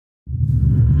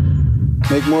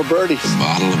Make more birdies. A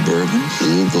bottle of bourbon, a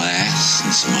little glass,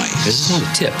 and some ice. This is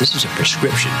not a tip. This is a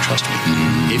prescription. Trust me.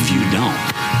 If you don't,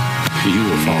 you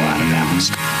will fall out of balance.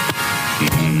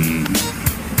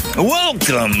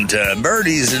 Welcome to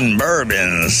Birdies and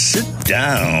Bourbon. Sit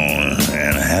down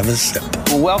and have a sip.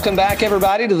 Welcome back,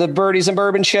 everybody, to the Birdies and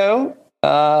Bourbon Show.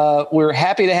 We're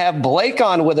happy to have Blake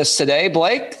on with us today.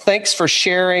 Blake, thanks for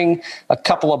sharing a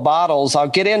couple of bottles. I'll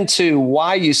get into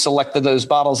why you selected those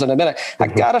bottles in a minute. I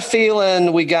got a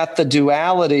feeling we got the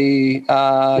duality,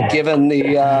 given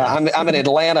the, I'm in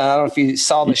Atlanta. I don't know if you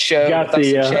saw the show. Got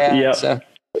the,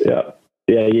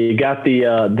 Yeah, you got the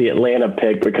Atlanta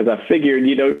pick because I figured,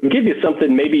 give you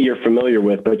something maybe you're familiar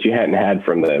with, but you hadn't had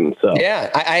from them. So yeah,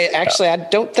 I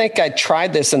don't think I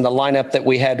tried this in the lineup that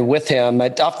we had with him.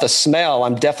 Off the smell,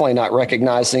 I'm definitely not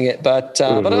recognizing it. But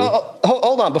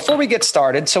hold on, before we get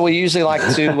started, so we usually like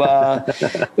to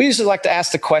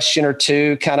ask the question or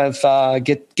two, kind of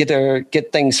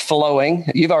get things flowing.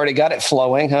 You've already got it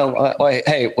flowing.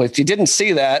 Hey, if you didn't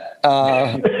see that,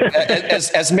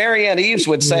 as Marianne Eaves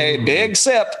would say, big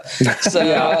sip. So,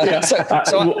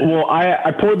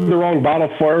 I poured the wrong bottle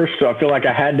first, so I feel like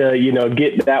I had to,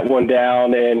 get that one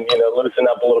down and loosen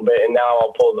up a little bit, and now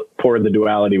I'll pour the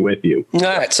duality with you. All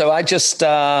right. So I just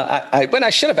when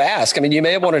I should have asked. I mean, you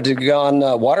may have wanted to go on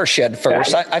Watershed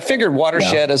first. I figured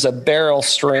Watershed is a barrel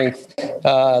strength.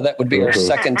 That would be our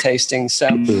second tasting. So,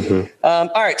 all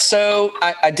right. So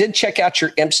I did check out your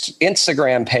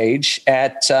Instagram page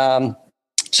at.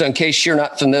 So in case you're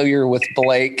not familiar with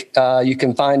Blake, you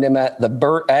can find him at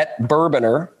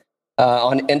Bourboner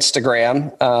on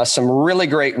Instagram. Some really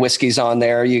great whiskeys on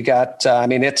there. You got,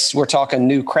 we're talking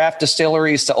new craft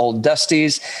distilleries to old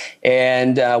Dusties,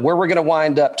 and where we're going to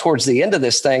wind up towards the end of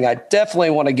this thing, I definitely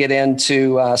want to get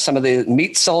into some of the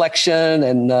meat selection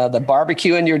and the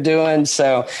barbecuing you're doing.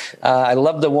 So I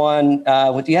love the one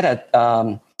you had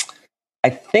I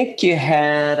think you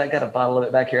had, I got a bottle of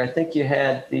it back here. I think you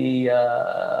had the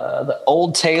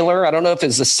Old Taylor. I don't know if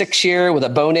it's the 6-year with a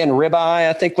bone-in ribeye,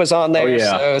 I think was on there. Oh,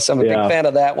 yeah. So I'm a big fan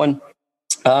of that one.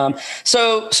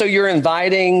 So you're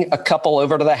inviting a couple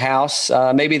over to the house.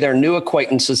 Maybe they're new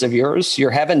acquaintances of yours.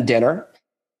 You're having dinner.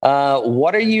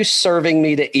 What are you serving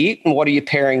me to eat, and what are you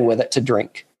pairing with it to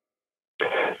drink?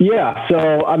 Yeah.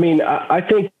 So, I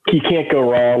think you can't go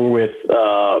wrong with,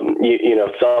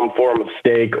 some form of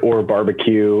steak or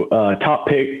barbecue. Top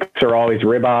picks are always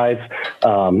ribeyes.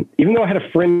 Even though I had a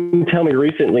friend tell me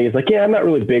recently, he's like, yeah, I'm not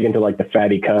really big into like the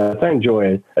fatty cuts. I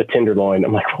enjoy a tenderloin.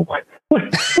 I'm like, what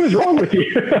is wrong with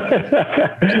you?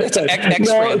 It's an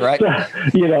X-brand, right?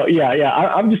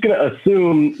 I'm just going to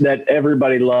assume that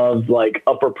everybody loves like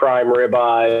upper prime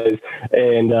ribeyes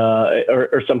and,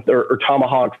 or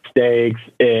tomahawk steaks.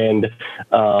 And,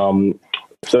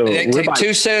 so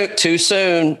too soon.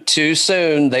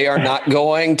 They are not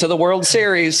going to the World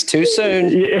Series too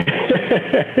soon.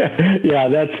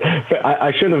 Yeah,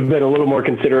 I should have been a little more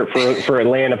considerate for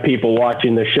Atlanta people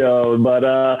watching the show. But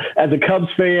as a Cubs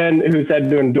fan who's had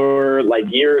to endure like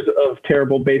years of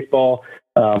terrible baseball,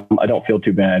 I don't feel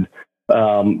too bad.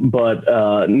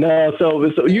 No,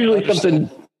 so usually something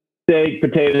steak,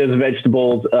 potatoes,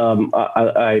 vegetables.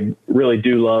 I really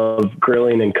do love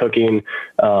grilling and cooking.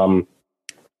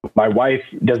 My wife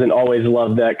doesn't always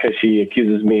love that because she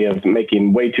accuses me of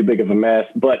making way too big of a mess.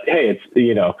 But hey, it's,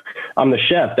 I'm the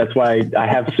chef. That's why I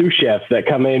have sous chefs that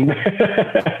come in.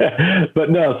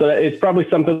 But no, so it's probably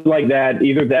something like that,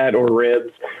 either that or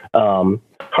ribs.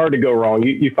 Hard to go wrong.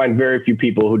 You find very few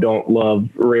people who don't love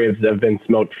ribs that have been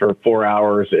smoked for 4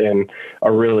 hours and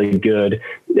are really good.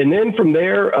 And then from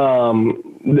there,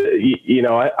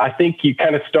 I think you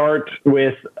kind of start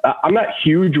with, I'm not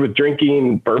huge with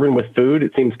drinking bourbon with food.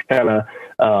 It seems kind of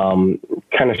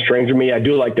strange to me. I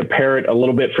do like to pair it a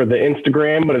little bit for the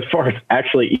Instagram, but as far as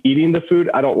actually eating the food,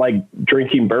 I don't like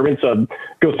drinking bourbon. So I'd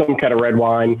go some kind of red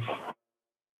wine.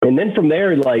 And then from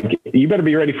there, like, you better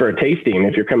be ready for a tasting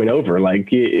if you're coming over. Like,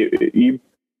 we're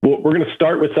going to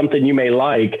start with something you may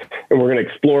like, and we're going to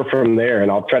explore from there.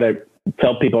 And I'll try to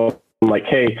tell people, like,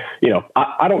 hey,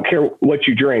 I don't care what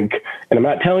you drink, and I'm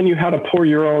not telling you how to pour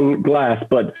your own glass,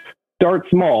 but start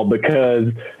small, because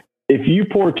if you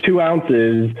pour 2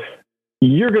 ounces,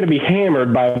 you're going to be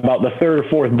hammered by about the third or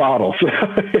fourth bottle.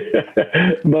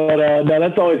 But no,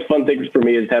 that's always fun things for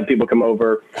me, is to have people come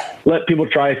over, let people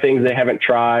try things they haven't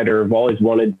tried or have always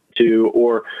wanted to,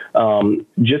 or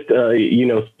just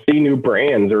see new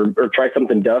brands or try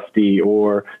something dusty,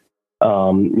 or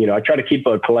I try to keep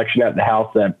a collection at the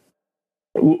house that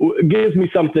gives me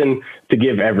something to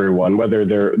give everyone, whether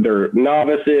they're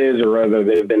novices or whether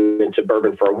they've been into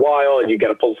bourbon for a while and you got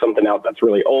to pull something out that's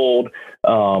really old.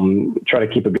 Try to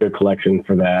keep a good collection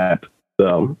for that.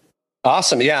 So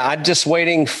awesome. Yeah, I'm just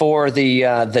waiting for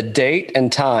the date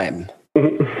and time.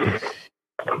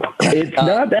 It's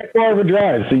not that far of a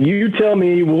drive. So you tell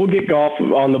me, we'll get golf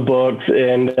on the books.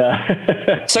 And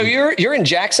so you're in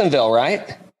Jacksonville,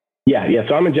 right? Yeah.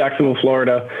 So I'm in Jacksonville,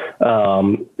 Florida.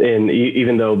 And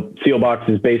even though Sealbox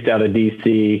is based out of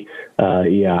DC,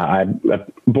 I'm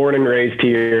born and raised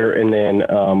here. And then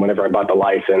whenever I bought the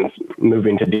license,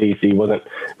 moving to DC wasn't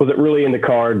really in the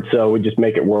cards. So we just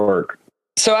make it work.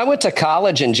 So I went to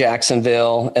college in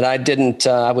Jacksonville, and I didn't.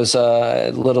 I was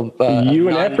a little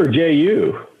UNF or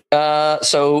JU.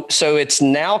 So it's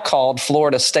now called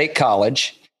Florida State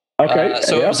College. Okay.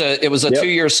 It was a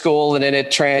 2-year school, and then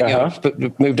it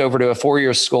moved over to a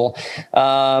 4-year school.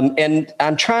 And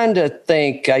I'm trying to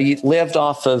think. I lived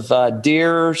off of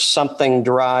Deer something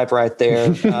Drive right there.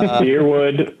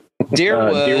 Deerwood.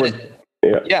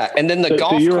 Yeah, and then the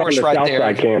golf course on the right South there.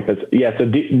 Side campus. Yeah, so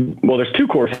there's 2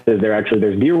 courses there actually.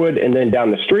 There's Deerwood, and then down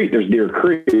the street there's Deer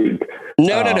Creek.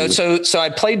 No. So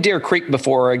I played Deer Creek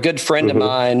before. A good friend of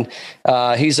mine,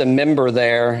 he's a member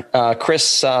there.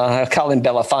 Chris, I call him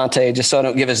Belafonte just so I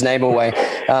don't give his name away.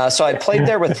 So I played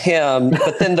there with him.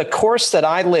 But then the course that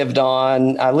I lived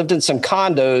on, I lived in some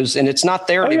condos, and it's not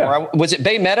there anymore. Yeah. Was it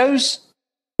Bay Meadows?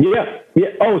 Yeah.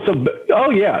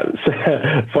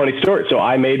 Funny story. So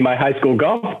I made my high school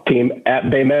golf team at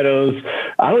Bay Meadows.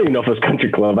 I don't even know if it was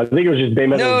country club. I think it was just Bay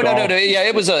Meadows. No. Yeah,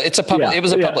 it was a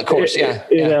public course.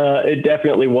 It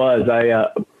definitely was.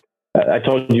 I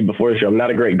told you before the show, I'm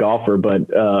not a great golfer, but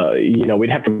we'd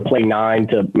have to play 9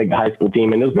 to make the high school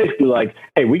team. And it was basically like,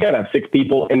 hey, we got to have 6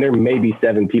 people and there may be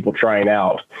 7 people trying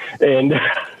out. And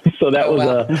so that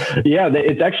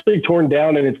it's actually torn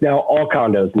down and it's now all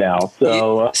condos now.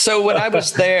 So when I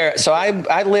was there, so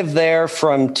I lived there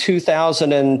from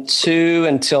 2002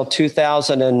 until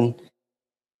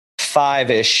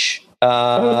 2005-ish,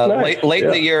 late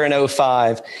in the year in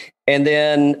 2005. And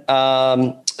then,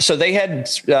 so they had,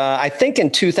 I think in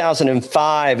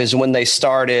 2005 is when they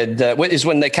started, is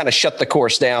when they kind of shut the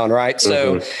course down, right?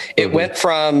 So it went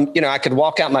from, I could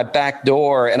walk out my back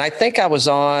door, and I think I was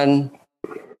on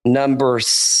number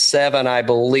 7, I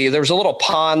believe. There was a little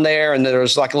pond there, and there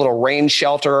was like a little rain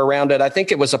shelter around it. I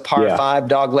think it was a par 5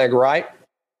 dogleg right.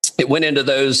 It went into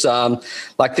those,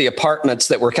 like the apartments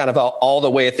that were kind of all the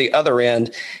way at the other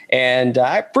end. And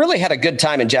I really had a good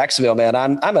time in Jacksonville, man.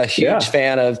 I'm a huge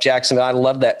fan of Jacksonville. I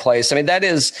love that place. I mean,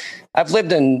 I've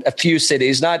lived in a few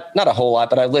cities, not a whole lot,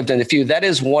 but I've lived in a few. That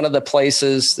is one of the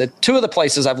places, 2 of the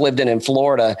places I've lived in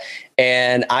Florida.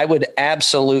 And I would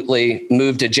absolutely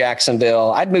move to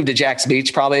Jacksonville. I'd move to Jack's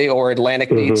Beach probably, or Atlantic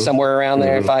Beach, somewhere around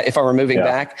there if I were moving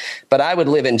back. But I would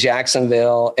live in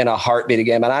Jacksonville in a heartbeat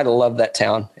again. And I love that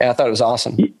town. And I thought it was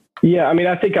awesome. Yeah, I mean,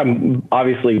 I think I'm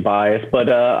obviously biased,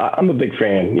 but I'm a big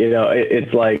fan.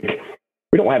 It's like,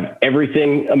 we don't have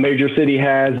everything a major city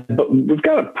has, but we've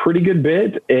got a pretty good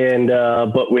bit, and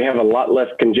but we have a lot less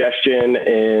congestion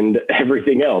and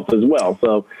everything else as well.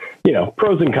 So,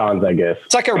 pros and cons, I guess.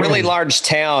 It's like a really large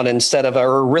town instead of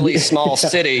a really small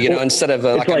city, instead of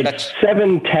it's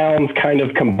 7 towns kind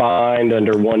of combined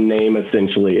under one name,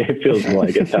 essentially. It feels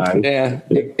like at times. Yeah,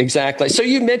 exactly. So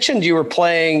you mentioned you were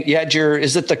playing,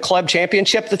 is it the club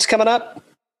championship that's coming up?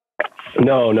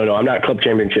 No. I'm not club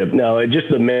championship. No, it's just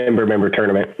the member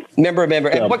tournament. Member.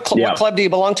 And what club do you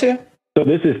belong to? So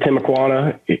this is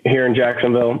Timuquana here in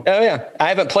Jacksonville. Oh yeah. I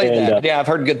haven't played that. I've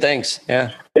heard good things.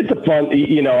 Yeah. It's a fun,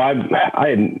 I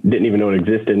didn't even know it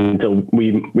existed until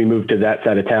we moved to that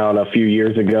side of town a few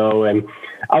years ago. And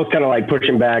I was kind of like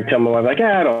pushing back, telling my wife, like,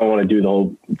 I don't want to do the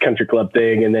whole country club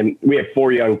thing. And then we have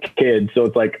 4 young kids. So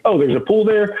it's like, oh, there's a pool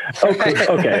there. Okay.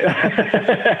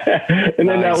 And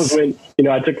then that was when,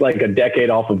 I took like a decade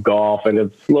off of golf and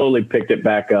have slowly picked it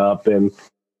back up. And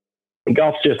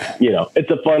golf's just, it's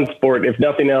a fun sport. If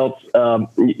nothing else,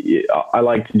 I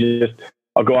like to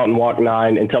I'll go out and walk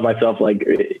 9 and tell myself, like,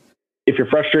 if you're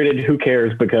frustrated, who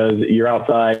cares? Because you're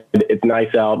outside, it's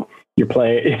nice out. You're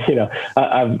playing,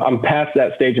 I'm past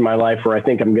that stage in my life where I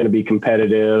think I'm going to be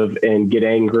competitive and get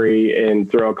angry and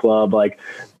throw a club. Like,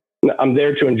 I'm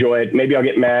there to enjoy it. Maybe I'll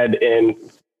get mad and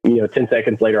 10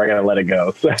 seconds later, I got to let it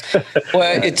go.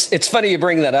 Well, it's funny you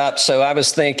bring that up. So I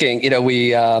was thinking,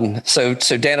 we, so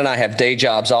Dan and I have day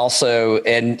jobs also,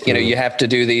 and, you have to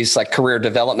do these like career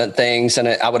development things. And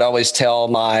I would always tell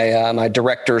my, my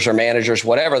directors or managers,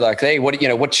 whatever, like, hey,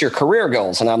 what's your career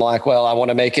goals? And I'm like, well, I want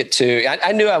to make it to,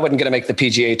 I knew I wasn't going to make the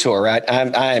PGA Tour, right?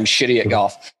 I am shitty at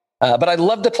golf, but I'd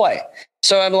love to play.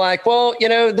 So I'm like, well,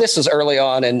 this is early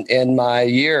on in my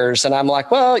years. And I'm like,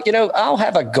 well, I'll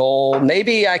have a goal.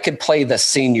 Maybe I could play the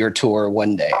senior tour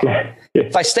one day.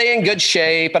 If I stay in good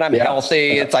shape and I'm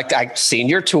healthy, it's like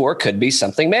senior tour could be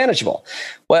something manageable.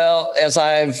 Well, as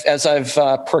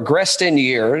I've progressed in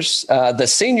years, the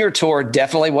senior tour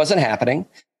definitely wasn't happening.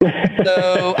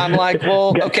 So I'm like,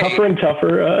 well, okay. Tougher and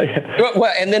tougher.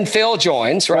 Well, and then Phil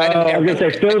joins, right? I was going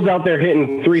to say, Phil's out there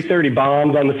hitting 330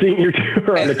 bombs on the senior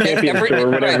tour, on the champion tour,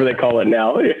 whatever they call it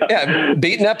now. Yeah,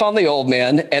 beating up on the old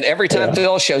men. And every time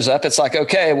Phil shows up, it's like,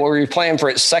 okay, well, we're playing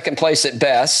for second place at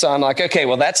best. So I'm like, okay,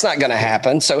 well, that's not going to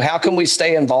happen. So how can we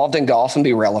stay involved in golf and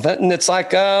be relevant? And it's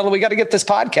like, we got to get this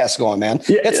podcast going, man.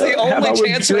 It's the only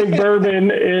chance we drink bourbon.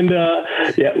 And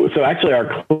so actually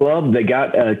our club, they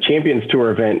got a Champions Tour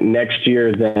event next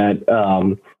year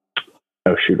that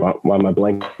oh shoot, why am I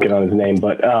blanking on his name?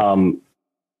 But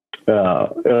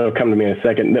it'll come to me in a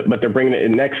second. But they're bringing it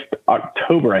in next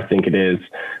October, I think it is.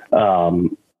 That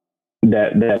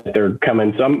they're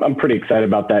coming. So I'm pretty excited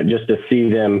about that, just to see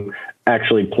them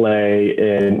actually play.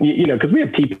 And because we have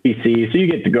TPC, so you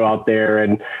get to go out there,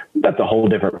 and that's a whole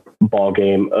different ball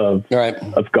game of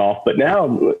golf. But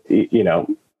now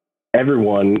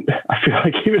everyone, I feel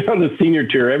like even on the senior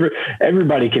tour,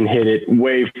 everybody can hit it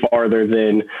way farther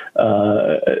than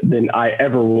I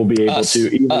ever will be able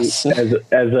to, even as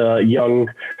a young,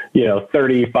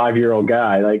 35-year-old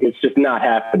guy. Like, it's just not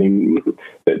happening.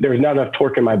 There's not enough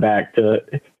torque in my back to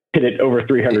hit it over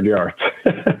 300 yards.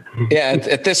 Yeah.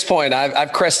 At this point,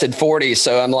 I've crested 40.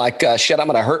 So I'm like, shit, I'm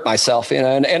going to hurt myself,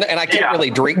 and I can't really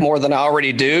drink more than I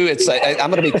already do.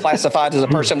 I'm going to be classified as a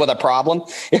person with a problem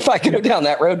if I go down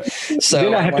that road. So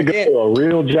then I have to go to a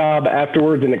real job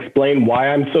afterwards and explain why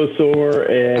I'm so sore.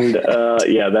 And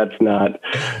that's not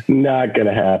going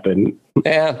to happen.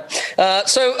 Yeah.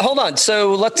 So hold on.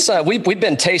 So let's, we've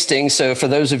been tasting. So for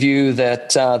those of you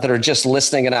that are just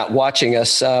listening and not watching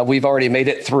us, we've already made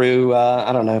it through,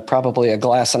 I don't know, probably a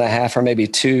glass and a half or maybe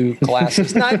 2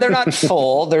 glasses. They're not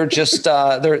full. They're just,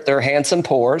 they're handsome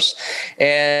pours.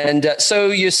 And so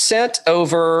you sent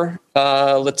over,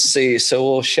 let's see. So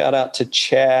we'll shout out to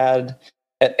Chad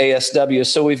at ASW.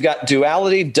 So we've got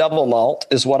Duality Double Malt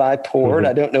is what I poured.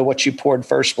 I don't know what you poured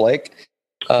first, Blake.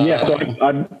 So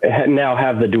I now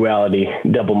have the Duality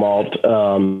Double Malt,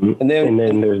 and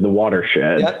then there's the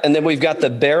Watershed. Yeah, and then we've got the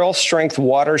Barrel Strength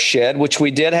Watershed, which we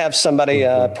did have somebody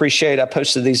appreciate. I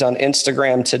posted these on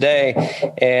Instagram today,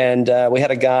 and we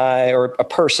had a guy, or a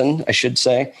person, I should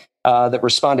say, that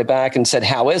responded back and said,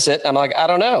 "How is it?" I'm like, "I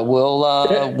don't know. We'll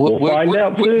find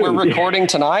out soon. We're recording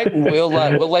tonight, and we'll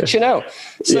let you know."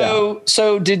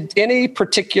 So did any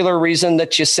particular reason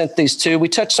that you sent these two? We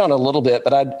touched on a little bit,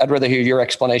 but I'd rather hear your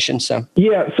explanation. So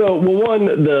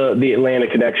one, the Atlanta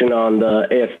connection on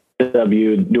the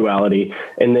ASW Duality,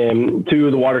 and then 2,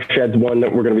 the Watershed's one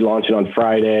that we're going to be launching on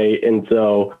Friday, and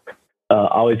so I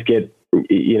always get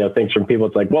things from people.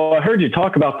 It's like, well, I heard you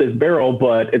talk about this barrel,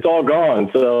 but it's all gone.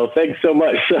 So thanks so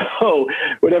much. So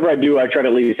whatever I do, I try to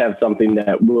at least have something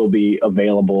that will be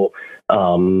available.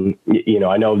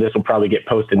 I know this will probably get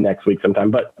posted next week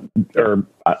sometime, or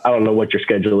I don't know what your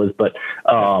schedule is, but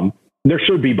there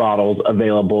should be bottles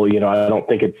available. I don't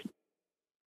think it's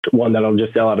one that'll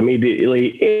just sell out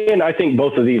immediately. And I think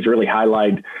both of these really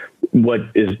highlight what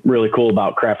is really cool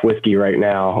about craft whiskey right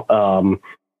now.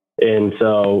 And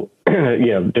so,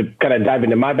 to kind of dive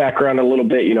into my background a little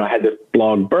bit, I had this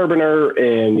blog Bourboner,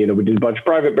 and, we did a bunch of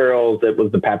private barrels. It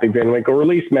was the Pappy Van Winkle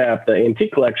release map, the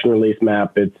Antique Collection release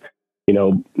map. It's,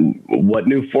 what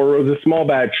new Four Roses small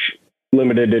batch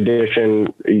limited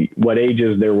edition, what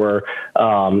ages there were.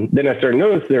 Then I started to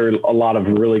notice there are a lot of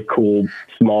really cool,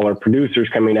 smaller producers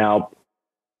coming out.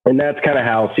 And that's kind of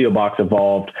how CO Box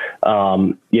evolved.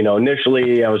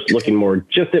 Initially I was looking more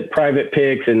just at private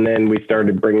picks, and then we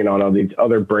started bringing on all these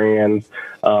other brands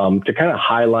to kind of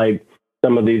highlight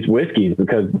some of these whiskeys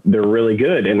because they're really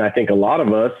good. And I think a lot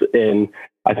of us, and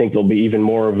I think there'll be even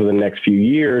more over the next few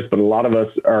years, but a lot of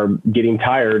us are getting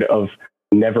tired of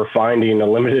never finding a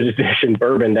limited edition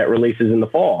bourbon that releases in the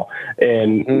fall.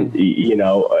 And,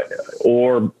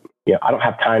 I don't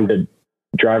have time to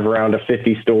drive around to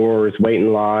 50 stores, wait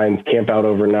in lines, camp out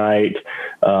overnight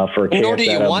for a camp. Nor do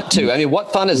you want to. I mean,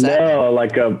 what fun is that? No,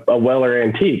 like a Weller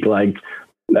Antique. Like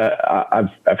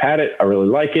I've had it. I really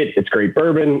like it. It's great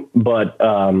bourbon, but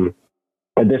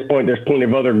at this point, there's plenty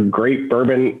of other great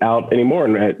bourbon out anymore.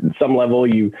 And at some level,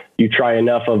 you try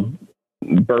enough of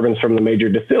bourbons from the major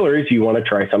distilleries, you want to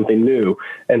try something new.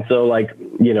 And so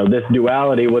this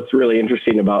Duality, what's really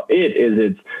interesting about it is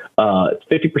it's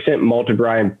 50% malted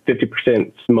rye and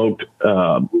 50% smoked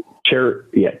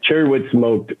cherrywood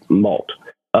smoked malt.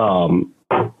 I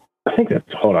think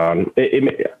that's, hold on.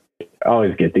 I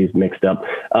always get these mixed up.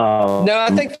 No, I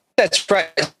think that's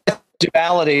right.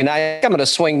 Duality, and I'm going to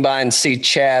swing by and see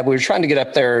Chad. We were trying to get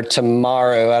up there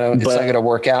tomorrow. It's not going to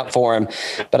work out for him,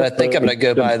 but I think I'm going to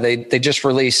go by. They just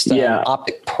released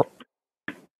Optic Pro.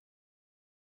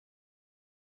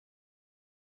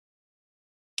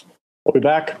 Are we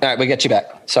back? All right, we got you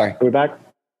back. Sorry. Are we back?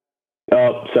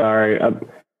 Oh, sorry.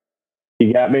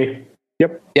 You got me?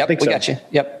 Yep. We got you.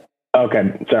 Yep.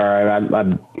 Okay. Sorry. I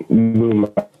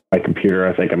moved my computer.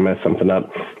 I think I messed something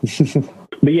up.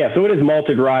 But yeah, so it is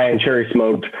malted rye and cherry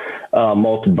smoked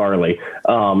malted barley.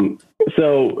 You're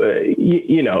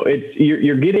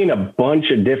getting a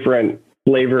bunch of different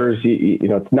flavors.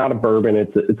 It's not a bourbon.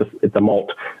 It's a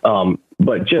malt.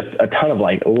 But just a ton of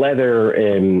like leather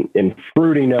and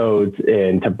fruity notes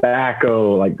and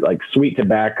tobacco, like sweet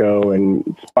tobacco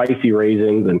and spicy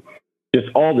raisins and just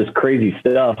all this crazy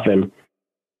stuff. And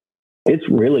it's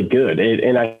really good.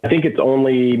 And I think it's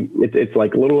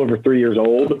like a little over 3 years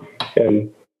old.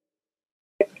 And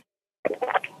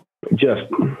just,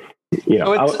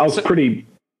 I was pretty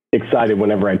excited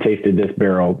whenever I tasted this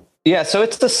barrel. Yeah, so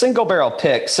it's the single barrel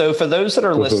pick. So for those that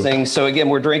are listening, so again,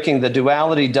 we're drinking the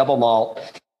Duality Double Malt,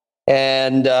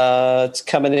 and it's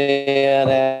coming in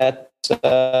at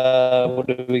what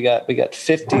do we got? We got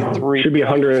 53. Should be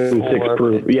 106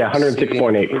 proof. Yeah,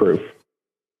 106.8 proof.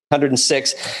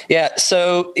 106. Yeah.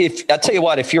 So I'll tell you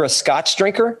what, if you're a Scotch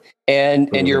drinker and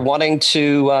you're wanting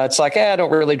to, it's like, I don't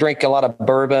really drink a lot of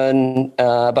bourbon,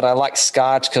 but I like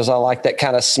Scotch because I like that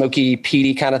kind of smoky,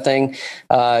 peaty kind of thing.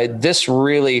 This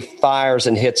really fires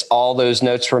and hits all those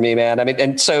notes for me, man. I mean,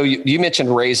 and so you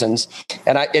mentioned raisins,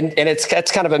 and it's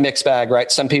kind of a mixed bag, right?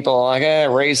 Some people are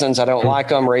like, raisins, I don't like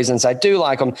them. Raisins, I do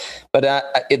like them. But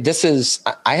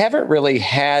I haven't really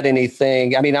had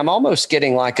anything. I mean, I'm almost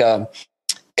getting like a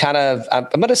kind of, I'm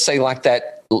going to say like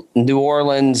that New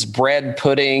Orleans bread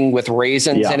pudding with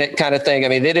raisins in it kind of thing. I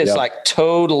mean, it is like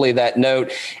totally that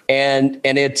note. And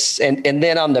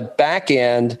then on the back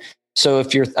end, so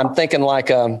I'm thinking like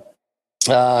kind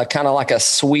of like a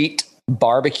sweet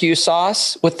barbecue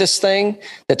sauce with this thing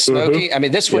that's smoky. I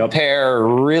mean, this would pair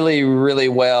really, really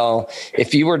well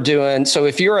if you were doing, so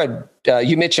if you're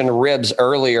you mentioned ribs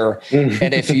earlier,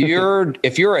 and if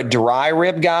you're a dry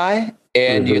rib guy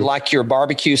and you like your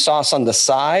barbecue sauce on the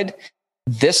side,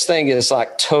 this thing is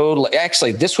like totally,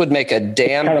 actually, this would make a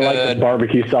damn good like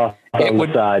barbecue sauce on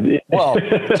the side. Well,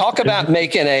 talk about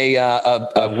making a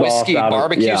whiskey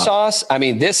barbecue sauce. I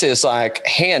mean, this is like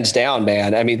hands down,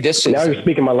 man. I mean, this is. Now you're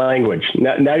speaking my language.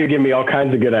 Now you're giving me all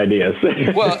kinds of good ideas.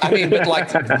 Well, I mean, but like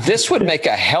this would make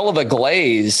a hell of a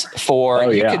glaze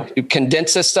for, could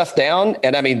condense this stuff down.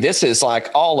 And I mean, this is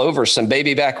like all over some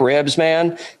baby back ribs,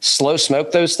 man. Slow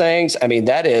smoke those things. I mean,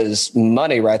 that is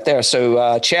money right there.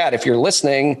 So Chad, if you're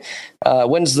listening,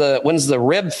 when's the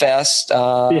rib fest?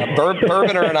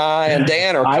 Bourboner and I and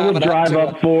Dan are. I will drive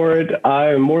up for it. I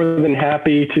am more than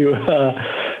happy to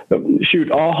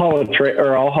shoot all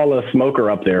holla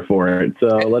smoker up there for it. So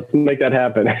let's make that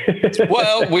happen.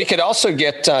 Well, we could also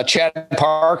get Chad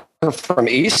Parker from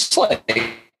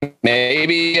Eastlake.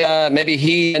 Maybe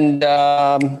he and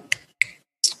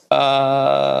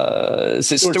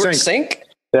is it Stuart Sink?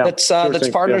 Yeah, that's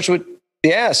partners with.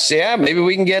 Yes, yeah. Maybe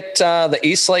we can get the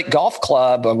Eastlake Golf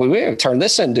Club. We turn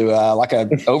this into like a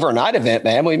overnight event,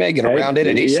 man. We may get around it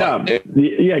at Eastlake.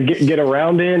 Yeah, get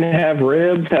around in, have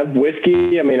ribs, have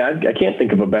whiskey. I mean, I can't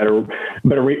think of a better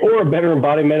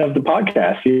embodiment of the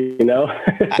podcast. You know,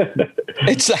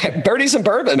 it's birdies and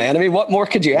bourbon, man. I mean, what more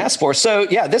could you ask for? So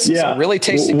yeah, this is a really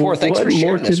tasty pour. Thanks for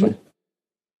sharing this one.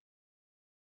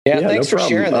 Yeah, thanks for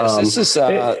sharing this.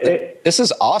 This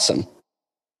is awesome.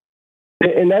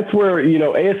 And that's where,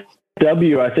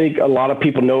 ASW, I think a lot of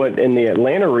people know it in the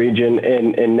Atlanta region,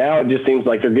 and now it just seems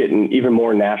like they're getting even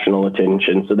more national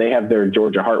attention. So they have their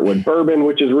Georgia Heartwood bourbon,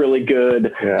 which is really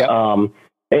good. Yeah.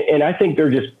 And I think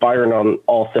they're just firing on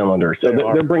all cylinders. So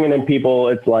they're bringing in people.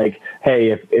 It's like,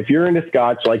 hey, if you're into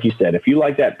Scotch, like you said, if you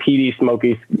like that peaty,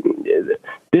 smoky,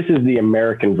 this is the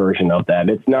American version of that.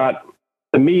 It's not.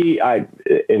 To me, I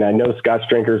know Scotch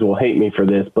drinkers will hate me for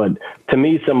this, but to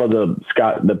me, some of the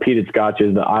peated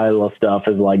Scotches, the Islay stuff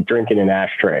is like drinking an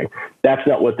ashtray. That's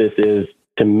not what this is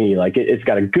to me. Like it's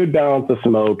got a good balance of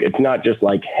smoke. It's not just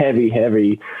like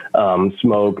heavy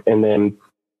smoke. And then,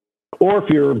 or if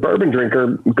you're a bourbon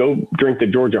drinker, go drink the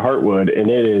Georgia Heartwood,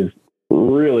 and it is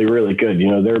really, really good.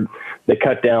 They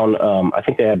cut down. I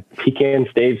think they have pecan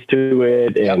staves to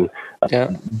it, and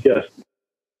just.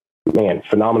 Man,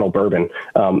 phenomenal bourbon.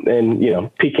 And,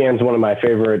 pecan's one of my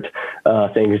favorite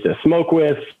things to smoke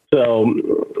with. So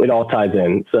it all ties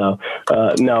in. So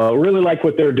no, really like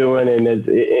what they're doing. And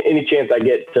any chance I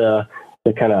get to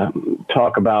kind of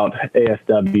talk about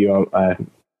ASW, I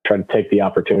try to take the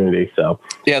opportunity. So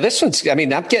yeah, this one's, I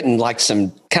mean, I'm getting like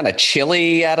some kind of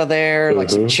chili out of there, like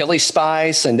some chili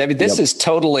spice. And I mean, this is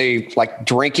totally like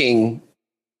drinking,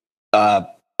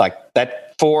 like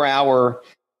that 4-hour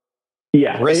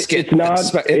brisket. It's not,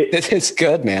 it's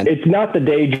good, man. It's not the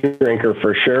day drinker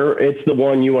for sure. It's the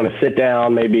one you want to sit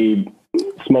down, maybe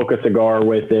smoke a cigar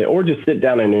with it, or just sit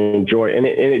down and enjoy it. And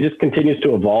it just continues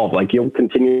to evolve. Like you'll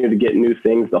continue to get new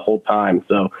things the whole time.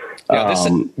 So this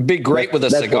would be great with a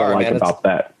cigar, what I like man. about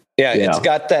that. Yeah, it's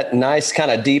got that nice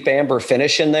kind of deep amber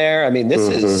finish in there. I mean, this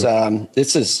is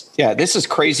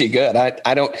crazy good.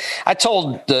 I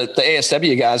told the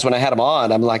ASW guys when I had them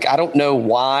on, I'm like, I don't know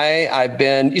why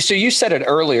so you said it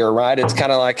earlier, right? It's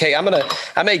kind of like, hey,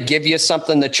 I may give you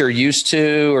something that you're used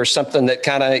to or something that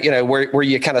kind of, where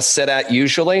you kind of sit at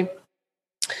usually.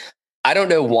 I don't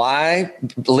know why,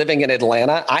 living in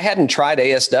Atlanta, I hadn't tried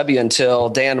ASW until,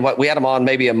 Dan, we had them on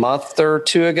maybe a month or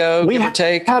two ago, give or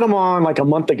take. We had them on like a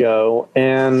month ago,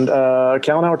 and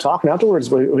Cal and I were talking afterwards.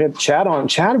 We had Chad on.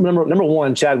 Chad, number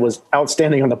one, Chad was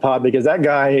outstanding on the pod because that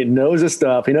guy knows his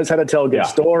stuff. He knows how to tell good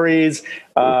stories,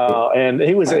 and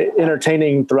he was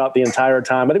entertaining throughout the entire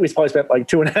time. I think we probably spent like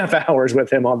 2.5 hours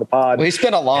with him on the pod. We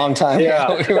spent a long time. Yeah,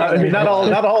 I mean, not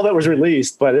all that was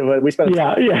released, but we spent.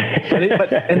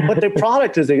 But the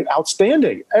product is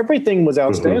outstanding. Everything was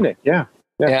outstanding. Yeah.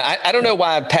 I don't know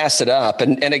why I passed it up.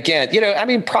 And again, I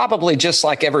mean, probably just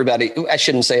like everybody, I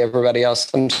shouldn't say everybody else.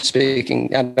 I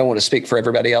don't want to speak for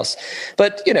everybody else,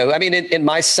 but I mean, in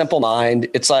my simple mind,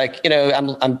 it's like,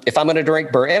 if I'm going to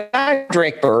drink bourbon, I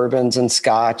drink bourbons and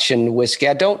scotch and whiskey.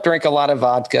 I don't drink a lot of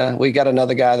vodka. We got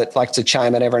another guy that likes to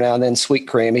chime in every now and then, Sweet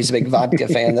Cream. He's a big vodka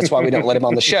fan. That's why we don't let him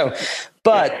on the show.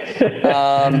 But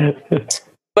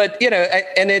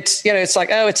and it's like,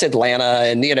 oh, it's Atlanta,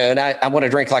 and and I want to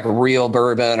drink like a real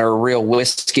bourbon or real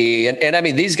whiskey, and I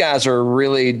mean, these guys are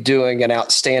really doing an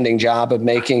outstanding job of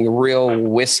making real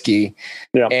whiskey,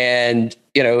 and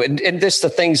and this the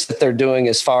things that they're doing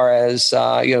as far as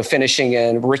finishing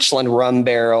in Richland rum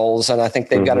barrels, and I think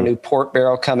they've got a new port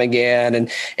barrel coming in,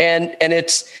 and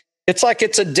it's like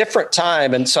it's a different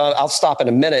time. And so I'll stop in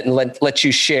a minute and let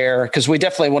you share, because we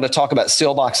definitely want to talk about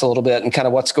Seelbach's a little bit and kind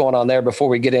of what's going on there before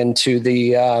we get into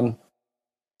the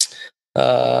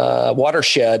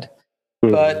watershed.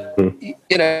 But,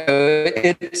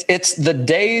 it's the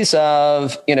days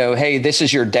of, hey, this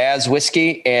is your dad's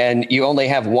whiskey and you only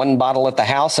have one bottle at the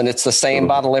house and it's the same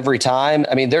bottle every time.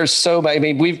 I mean, there's so many, I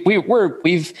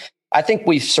mean, I think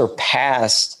we've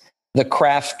surpassed the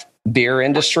craft beer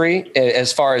industry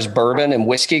as far as bourbon and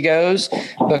whiskey goes,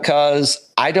 because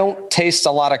I don't taste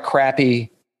a lot of crappy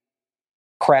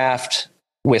craft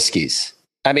whiskeys.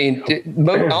 I mean,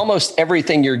 almost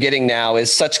everything you're getting now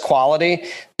is such quality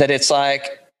that it's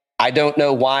like, I don't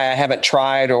know why I haven't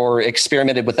tried or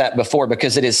experimented with that before,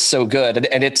 because it is so good.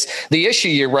 And it's the issue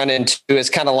you run into is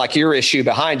kind of like your issue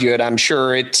behind you. And I'm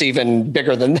sure it's even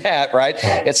bigger than that, right?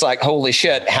 It's like, holy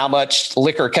shit, how much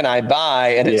liquor can I buy?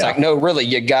 And it's like, no, really,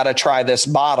 you got to try this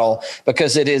bottle,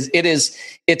 because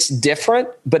it's different,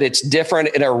 but it's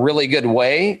different in a really good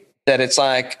way. That it's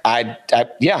like, I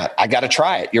got to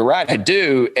try it. You're right. I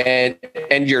do. And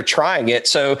you're trying it.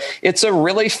 So it's a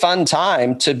really fun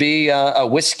time to be a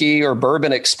whiskey or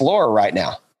bourbon explorer right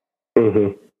now.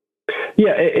 Mm-hmm.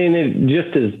 Yeah. And it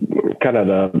just is kind of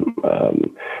the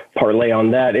parlay on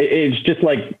that. It's just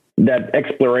like that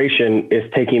exploration is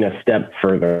taking a step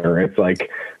further. It's like,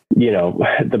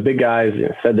 the big guys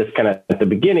said this kind of at the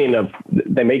beginning of,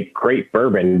 they make great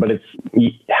bourbon, but it's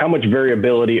how much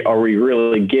variability are we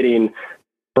really getting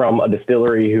from a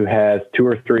distillery who has 2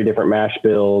 or 3 different mash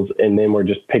bills, and then we're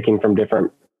just picking from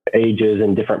different ages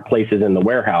and different places in the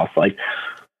warehouse. Like,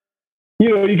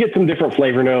 you get some different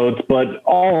flavor notes, but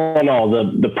all in all,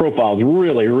 the profile is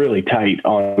really, really tight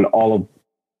on all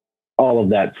of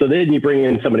that. So then you bring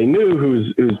in somebody new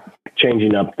who's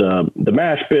changing up the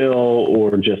mash bill,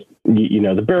 or just,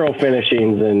 the barrel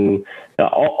finishings and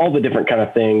all the different kind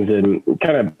of things, and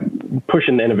kind of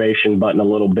pushing the innovation button a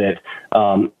little bit.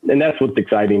 And that's what's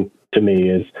exciting to me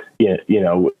is,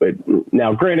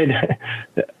 now granted,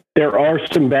 there are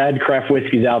some bad craft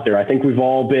whiskeys out there. I think we've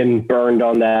all been burned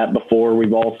on that before.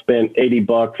 We've all spent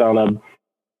 $80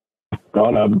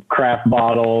 on a craft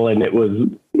bottle, and it was,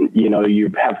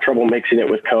 you have trouble mixing it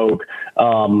with Coke.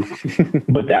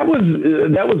 But that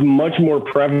was much more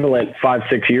prevalent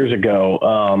 5-6 years ago.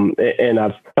 And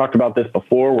I've talked about this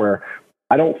before, where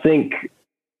I don't think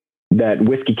that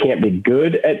whiskey can't be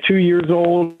good at 2 years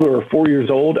old or 4 years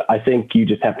old. I think you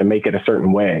just have to make it a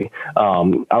certain way. I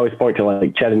always point to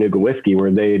like Chattanooga whiskey,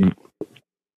 where they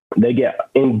get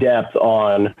in depth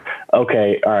on,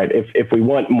 okay, all right, if we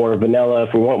want more vanilla,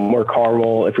 if we want more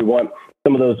caramel, if we want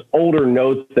some of those older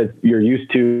notes that you're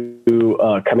used to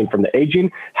coming from the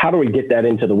aging, how do we get that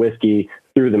into the whiskey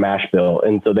through the mash bill?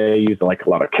 And so they use like a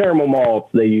lot of caramel malts,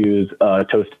 they use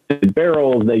toasted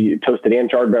barrels, they use toasted and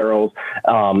charred barrels,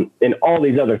 and all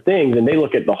these other things. And they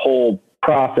look at the whole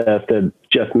process to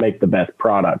just make the best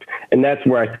product. And that's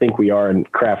where I think we are in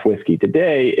craft whiskey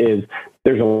today. Is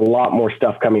there's a lot more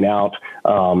stuff coming out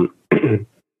that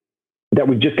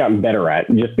we've just gotten better at,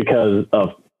 just because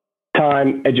of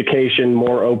time, education,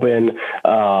 more open,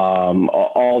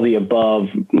 all the above,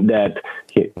 that,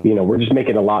 you know, we're just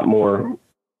making a lot more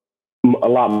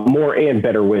and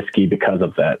better whiskey because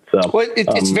of that. So well,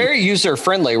 it's very user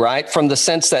friendly, right? From the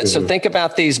sense that, so think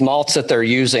about these malts that they're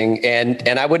using.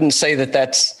 And I wouldn't say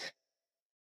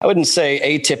I wouldn't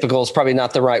say atypical is probably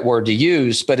not the right word to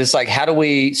use, but it's like,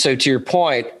 so to your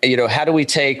point, you know, how do we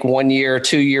take 1 year,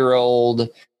 2 year old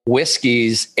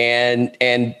whiskeys and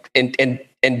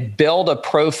build a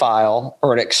profile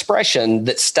or an expression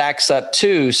that stacks up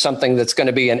to something that's going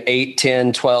to be an 8,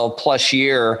 10, 12 plus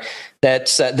year.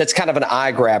 That's kind of an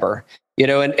eye grabber, you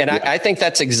know, and yeah. I think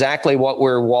that's exactly what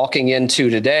we're walking into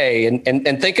today.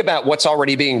 And think about what's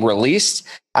already being released.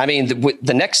 I mean,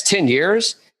 the next 10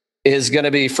 years is going to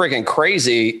be freaking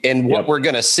crazy in what we're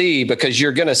going to see, because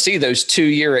you're going to see those 2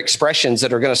 year expressions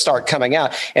that are going to start coming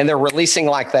out, and they're releasing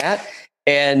like that.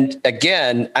 And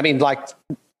again, I mean, like,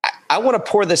 I want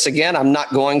to pour this again. I'm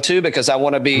not going to, because I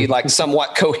want to be like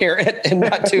somewhat coherent and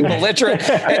not too belligerent,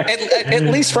 at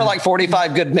least for like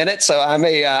 45 good minutes. So I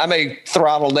may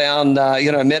throttle down,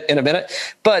 in a minute.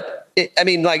 But I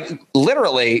mean, like,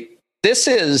 literally, this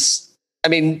is, I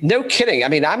mean, no kidding. I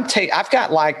mean, I've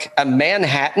got like a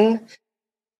Manhattan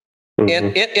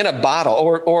in a bottle,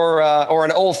 or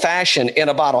an old fashioned in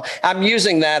a bottle. I'm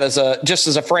using that as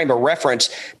a frame of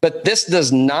reference, but this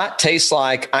does not taste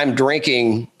like I'm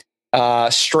drinking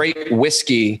straight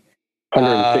whiskey,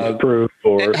 106 proof,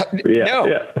 or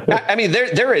no. I mean,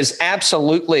 there is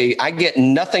absolutely, I get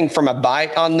nothing from a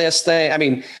bite on this thing. I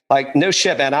mean, like, no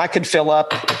shit, man. I could fill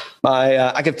up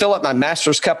my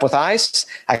master's cup with ice.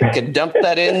 I could dump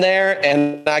that in there,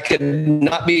 and I could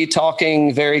not be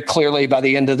talking very clearly by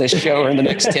the end of this show or in the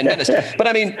next 10 minutes. But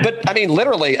I mean,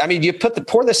 literally, I mean, you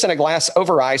pour this in a glass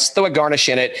over ice, throw a garnish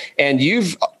in it, and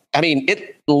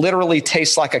it literally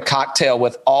tastes like a cocktail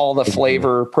with all the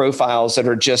flavor profiles that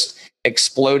are just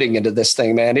exploding into this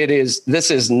thing, man.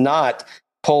 This is not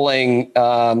pulling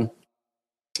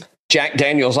Jack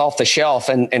Daniels off the shelf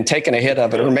and taking a hit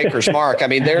of it, or Maker's Mark. I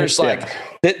mean, there's like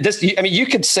this. I mean, you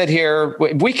could sit here.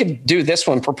 We could do this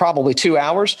one for probably 2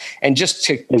 hours and just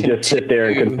sit there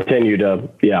and continue to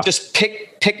just pick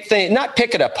things, not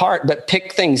pick it apart, but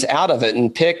pick things out of it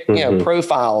and pick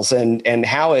profiles and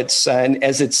how it's, and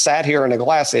as it's sat here in a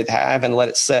glass. I haven't let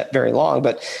it set very long,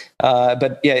 but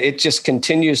yeah, it just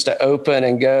continues to open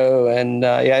and go, and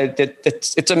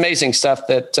it's amazing stuff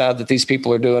that these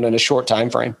people are doing in a short time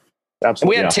frame.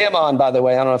 Absolutely. We had Tim on, by the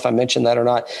way. I don't know if I mentioned that or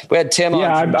not. We had Tim on.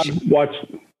 Yeah, I watched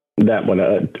that one,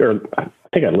 or I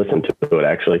think I listened to it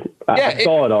actually. I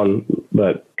saw it on,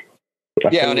 but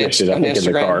on Instagram. In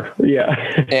the car.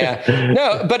 Yeah.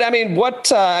 No, but I mean,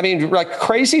 like,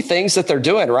 crazy things that they're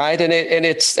doing, right? And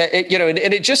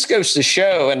it just goes to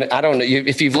show. And I don't know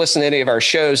if you've listened to any of our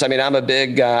shows. I mean, I'm a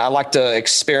big. I like to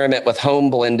experiment with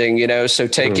home blending. So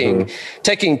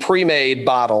taking pre-made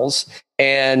bottles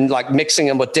and like mixing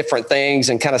them with different things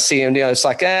and kind of seeing, it's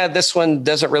like, this one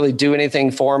doesn't really do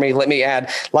anything for me. Let me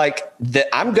add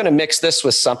I'm going to mix this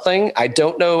with something. I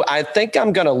don't know. I think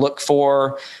I'm going to look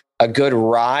for a good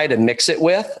rye to mix it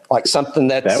with, like something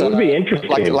that would be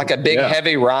interesting, like a big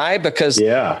heavy rye, because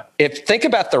think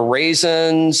about the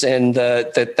raisins and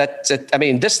I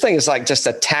mean, this thing is like just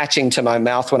attaching to my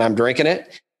mouth when I'm drinking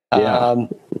it.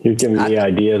 You're giving me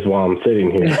ideas while I'm sitting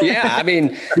here. Yeah, I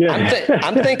mean,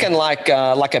 I'm thinking like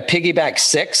a piggyback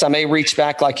 6. I may reach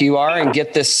back like you are and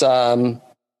get this. What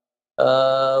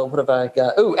have I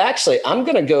got? Oh, actually, I'm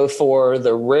going to go for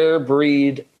the Rare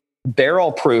Breed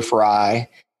barrel proof rye,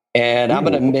 and I'm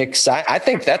going to mix. I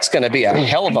think that's going to be a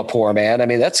hell of a pour, man. I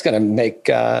mean, that's going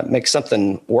to make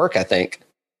something work, I think.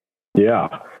 Yeah,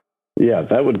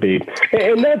 that would be,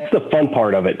 and that's the fun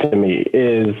part of it to me,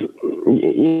 is,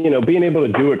 being able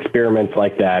to do experiments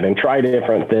like that and try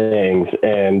different things,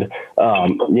 and,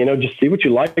 just see what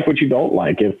you like, what you don't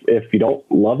like. If you don't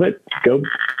love it, go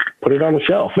put it on the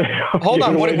shelf. Hold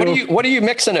on. What are you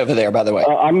mixing over there, by the way?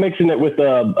 I'm mixing it with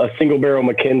a single barrel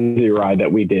Mackenzie rye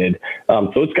that we did.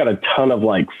 So it's got a ton of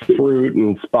like fruit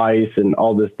and spice and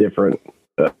all this different.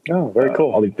 Very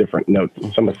cool. All these different notes.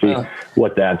 So I'm gonna see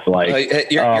what that's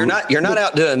like. You're not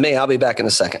outdoing me. I'll be back in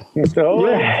a second. So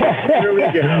here we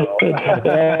go.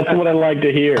 That's what I like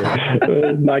to hear.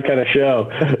 My kind of show.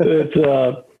 It's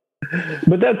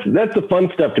but that's the fun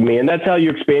stuff to me, and that's how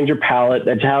you expand your palate.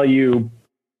 That's how you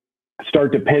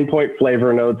start to pinpoint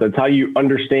flavor notes. That's how you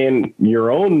understand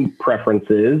your own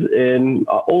preferences and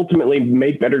ultimately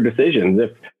make better decisions.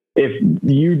 If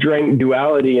you drank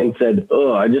Duality and said,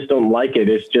 "Oh, I just don't like it.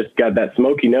 It's just got that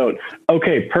smoky note."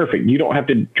 Okay, perfect. You don't have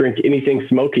to drink anything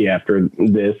smoky after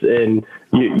this, and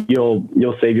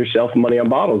you'll save yourself money on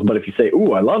bottles. But if you say,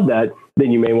 "Ooh, I love that,"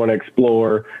 then you may want to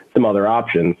explore some other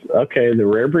options. Okay, the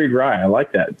Rare Breed Rye, I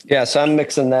like that. Yeah, so I'm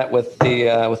mixing that with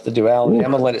the Duality.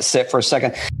 I'm gonna let it sit for a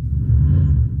second.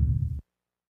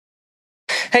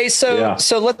 Hey, so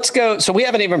let's go. So we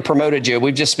haven't even promoted you.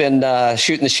 We've just been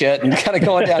shooting the shit and kind of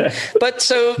going down. But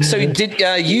so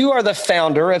you are the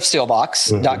founder of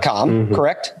Seelbachs.com,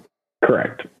 correct?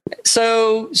 Correct.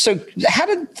 So how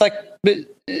did, like,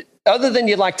 other than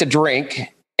you like to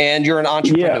drink and you're an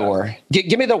entrepreneur,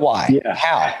 give me the why. Yeah.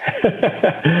 How?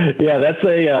 Yeah, that's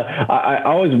I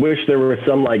always wish there was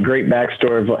some like great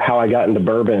backstory of how I got into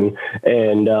bourbon,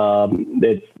 and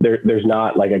there's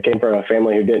not. Like, I came from a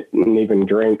family who didn't even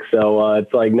drink, so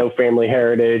it's like no family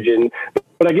heritage.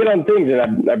 But I get on things, and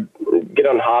I get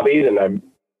on hobbies, and I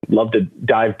love to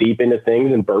dive deep into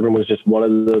things, and bourbon was just one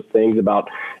of those things about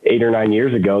 8 or 9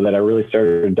 years ago that I really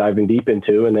started diving deep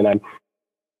into, and then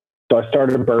So I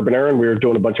started a bourboner, and we were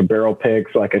doing a bunch of barrel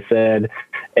picks, like I said.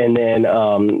 And then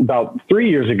about 3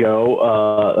 years ago,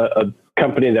 a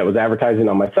company that was advertising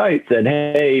on my site said,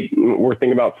 "Hey, we're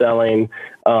thinking about selling.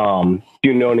 Do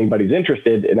you know anybody's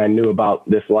interested?" And I knew about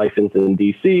this license in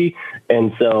DC.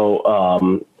 And so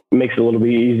it makes it a little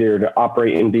bit easier to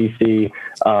operate in DC.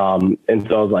 And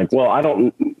so I was like, well, I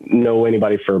don't know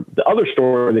anybody for the other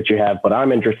store that you have, but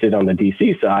I'm interested on the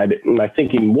DC side. And my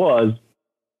thinking was,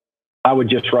 I would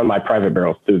just run my private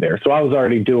barrels through there. So I was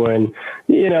already doing,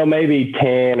 maybe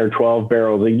 10 or 12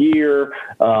 barrels a year.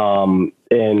 And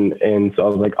so I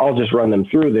was like, I'll just run them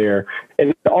through there.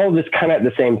 And all this kind of at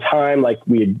the same time, like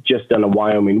we had just done a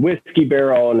Wyoming whiskey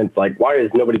barrel. And it's like, why is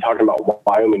nobody talking about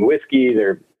Wyoming whiskey?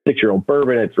 They're 6-year-old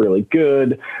bourbon. It's really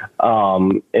good.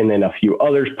 And then a few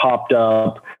others popped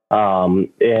up.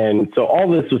 And so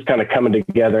all this was kind of coming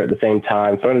together at the same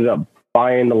time. So I ended up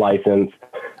buying the license,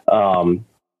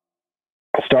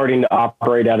 starting to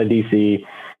operate out of DC,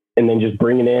 and then just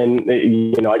bringing in,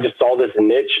 I just saw this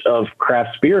niche of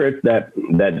craft spirits that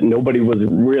nobody was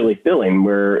really filling,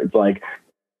 where it's like,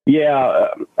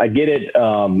 I get it.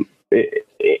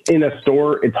 In a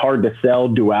store, it's hard to sell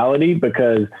Duality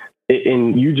because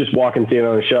you just walk and see it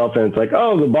on the shelf and it's like,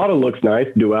 oh, the bottle looks nice.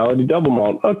 Duality double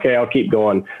malt. Okay, I'll keep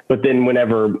going. But then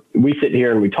whenever we sit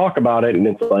here and we talk about it and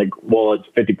it's like, well, it's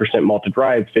 50% malted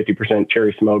rye, it's 50%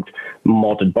 cherry smoked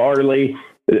malted barley.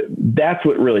 That's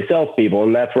what really sells people.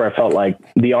 And that's where I felt like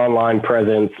the online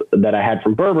presence that I had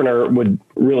from Bourboner would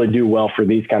really do well for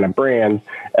these kind of brands.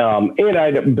 And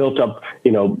I'd built up,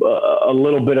 a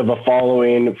little bit of a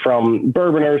following from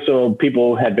Bourboner. So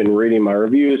people had been reading my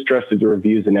reviews, trusted the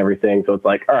reviews and everything. So it's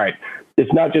like, all right,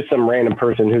 it's not just some random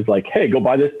person who's like, hey, go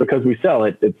buy this because we sell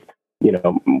it. It's,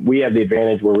 we have the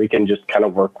advantage where we can just kind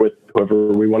of work with whoever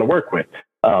we want to work with.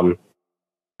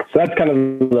 So that's kind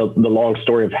of the long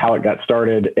story of how it got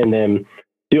started. And then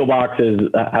Seelbachs is,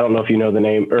 I don't know if you know the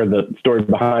name or the story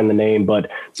behind the name, but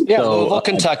Louisville,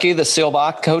 Kentucky, the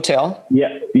Seelbach Hotel.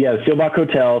 Yeah, the Seelbach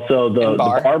Hotel. So the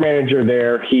bar manager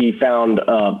there, he found,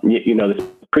 this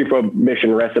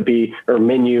pre-prohibition recipe or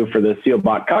menu for the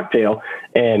Seelbach cocktail.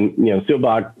 And,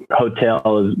 Seelbach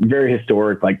Hotel is very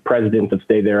historic, like presidents have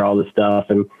stayed there, all this stuff.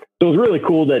 And so it was really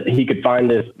cool that he could find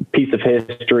this piece of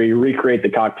history, recreate the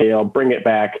cocktail, bring it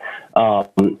back.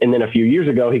 And then a few years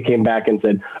ago, he came back and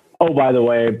said, oh, by the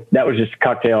way, that was just a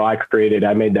cocktail I created.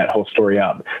 I made that whole story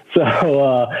up.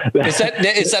 So is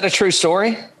that a true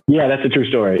story? Yeah, that's a true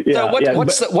story. Yeah,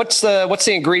 what's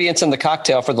the ingredients in the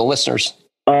cocktail for the listeners?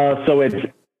 So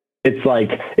it's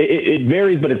like it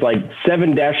varies, but it's like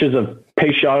 7 dashes of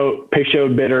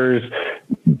Peychaud bitters,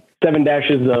 7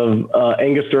 dashes of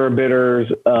Angostura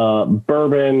bitters,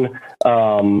 bourbon.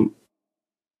 I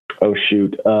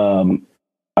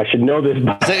should know this.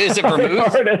 Is it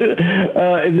vermouth?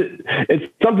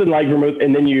 It's something like vermouth,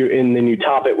 and then you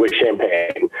top it with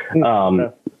champagne.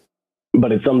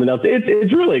 but it's something else.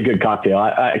 It's really a good cocktail.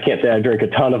 I can't say I drink a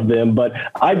ton of them, but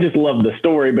I just love the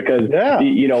story because,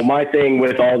 my thing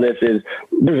with all this is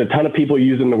there's a ton of people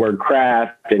using the word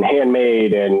craft and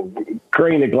handmade and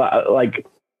grain of glass,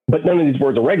 but none of these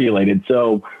words are regulated.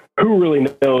 So who really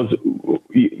knows,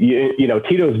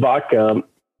 Tito's vodka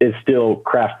is still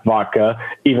craft vodka,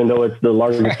 even though it's the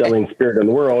largest selling spirit in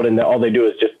the world. And all they do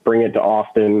is just bring it to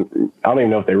Austin. I don't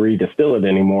even know if they redistill it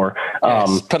anymore.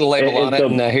 Yes, put a label on it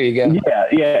and here you go.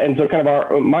 Yeah. And so kind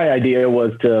of my idea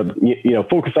was to,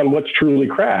 focus on what's truly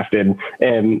craft. And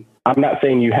I'm not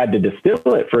saying you had to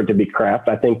distill it for it to be craft.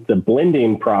 I think the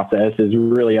blending process is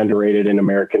really underrated in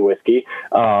American whiskey.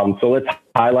 So let's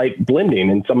highlight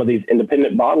blending and some of these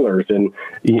independent bottlers and,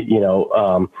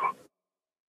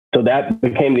 so that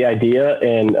became the idea,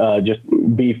 and just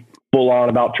be full on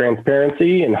about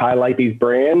transparency and highlight these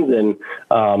brands. And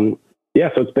so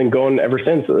it's been going ever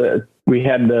since. We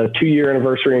had the 2-year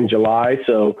anniversary in July,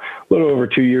 so a little over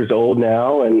 2 years old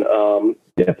now. And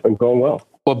it's been going well.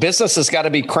 Well, business has got to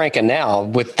be cranking now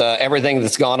with everything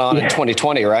that's gone on in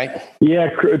 2020, right?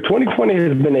 Yeah, 2020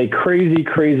 has been a crazy,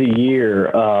 crazy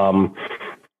year.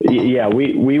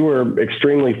 We were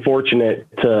extremely fortunate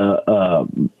to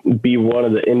be one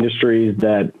of the industries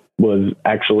that was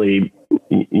actually,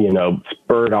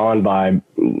 spurred on by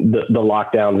the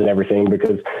lockdowns and everything,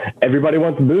 because everybody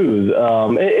wants booze.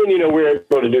 We're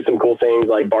able to do some cool things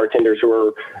like bartenders who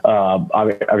were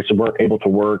obviously weren't able to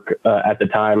work at the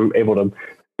time, able to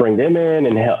bring them in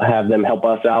and have them help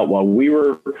us out while we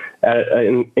were at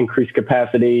an increased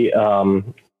capacity.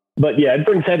 But yeah, it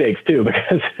brings headaches too,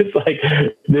 because it's like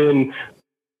then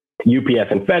UPS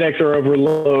and FedEx are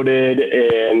overloaded.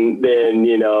 And then,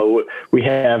 we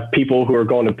have people who are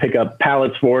going to pick up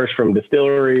pallets for us from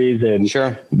distilleries, and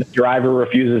the driver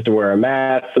refuses to wear a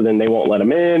mask. So then they won't let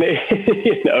them in.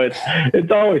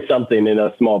 It's always something in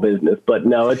a small business, but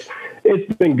no, it's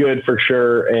been good for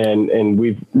sure. And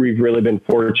we've really been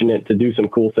fortunate to do some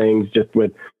cool things just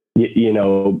with,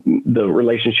 the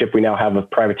relationship we now have with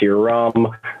Privateer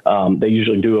Rum. They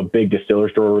usually do a big distiller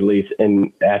store release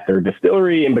at their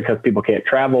distillery. And because people can't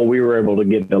travel, we were able to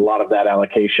get a lot of that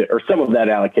allocation, or some of that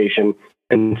allocation,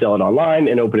 and sell it online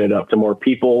and open it up to more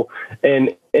people.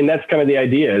 And that's kind of the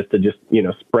idea, is to just,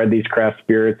 spread these craft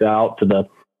spirits out to the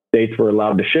states we're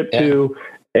allowed to ship to.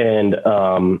 And,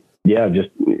 just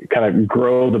kind of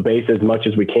grow the base as much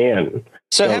as we can.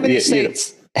 So how many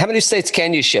states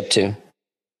can you ship to?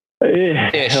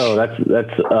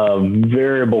 That's a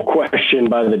variable question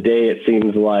by the day. It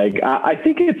seems like I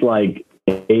think it's like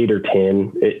 8 or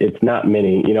 10. It's not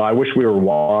many. I wish we were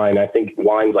wine. I think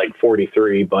wine's like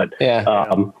 43, but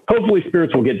hopefully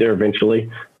spirits will get there eventually.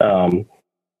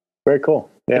 Very cool.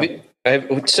 Yeah.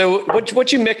 So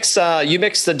what you mix? You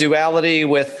mix the Duality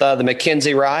with the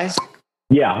Mackenzie Rye.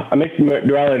 Yeah, I mix the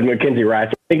Duality with Mackenzie Rye.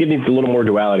 I think it needs a little more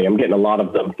Duality. I'm getting a lot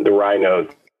of the rye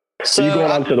notes. So are you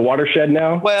going on to the watershed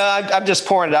now? Well, I'm just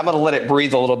pouring it. I'm going to let it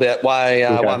breathe a little bit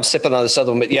while I'm sipping on this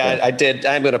other one. But I did.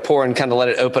 I'm going to pour and kind of let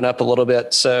it open up a little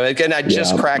bit. So again, I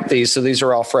just cracked these. So these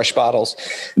are all fresh bottles.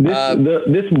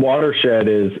 This watershed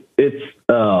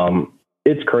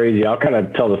it's crazy. I'll kind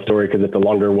of tell the story because it's a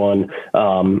longer one.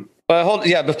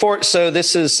 So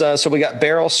this is, so we got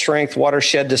Barrel Strength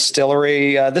Watershed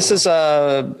Distillery. This is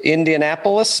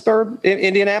Indianapolis. They're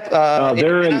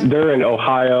in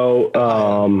Ohio.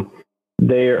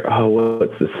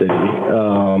 What's the city?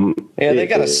 They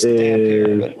got a stamp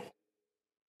here.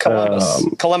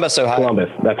 Columbus, Ohio. Columbus,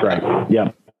 that's right.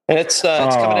 Yep. And it's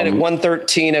coming in at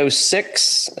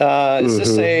 113.06. Is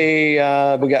this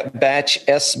we got batch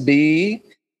SB?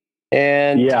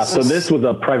 And so this was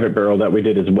a private barrel that we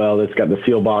did as well. It's got the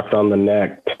seal box on the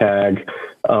neck tag.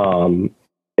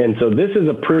 And so this is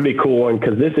a pretty cool one,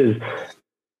 because this is,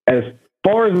 as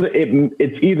far as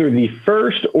it's either the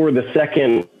first or the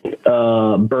second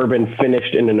bourbon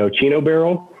finished in a Nocino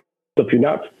barrel. So if you're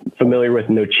not familiar with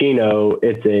Nocino,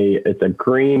 it's a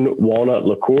green walnut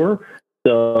liqueur.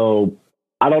 So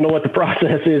I don't know what the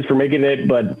process is for making it,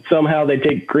 but somehow they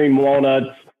take green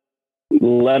walnuts,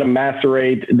 let them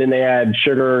macerate, then they add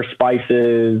sugar,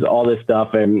 spices, all this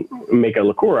stuff, and make a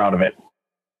liqueur out of it.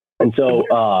 And so,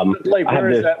 where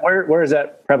is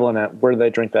that prevalent at? Where do they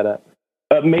drink that at?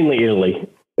 Mainly Italy.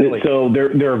 So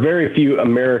there are very few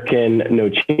American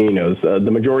Nocinos.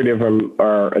 The majority of them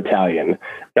are Italian.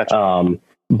 Gotcha.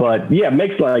 But yeah, it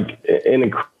makes like an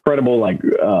incredible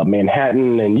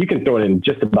Manhattan, and you can throw it in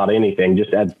just about anything.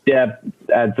 Just adds depth,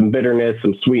 adds some bitterness,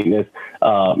 some sweetness.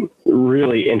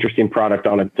 Really interesting product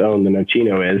on its own, the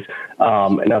Nocino is.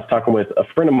 And I was talking with a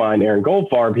friend of mine, Aaron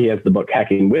Goldfarb. He has the book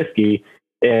Hacking Whiskey,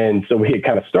 And so we had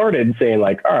kind of started saying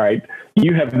like, all right,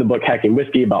 you have the book Hacking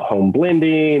Whiskey about home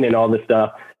blending and all this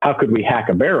stuff. How could we hack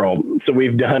a barrel? So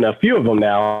we've done a few of them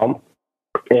now.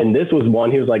 And this was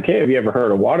one. He was like, hey, have you ever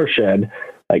heard of Watershed?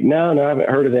 Like, no, I haven't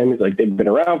heard of them. He's like, they've been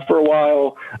around for a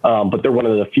while, but they're one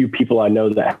of the few people I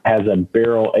know that has a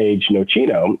barrel aged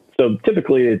Nocino. So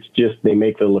typically it's just they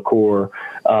make the liqueur,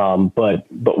 but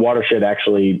Watershed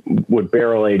actually would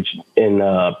barrel age in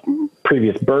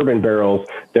previous bourbon barrels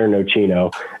their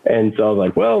Nocino. And so I was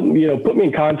like, well, put me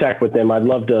in contact with them. I'd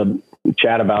love to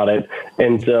chat about it.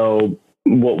 And so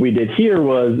what we did here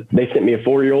was they sent me a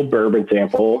 4-year-old bourbon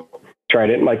sample, tried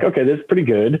it. I'm like, okay, this is pretty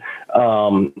good.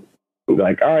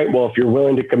 Like, all right, well, if you're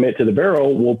willing to commit to the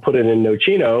barrel, we'll put it in a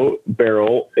Nocino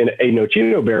barrel,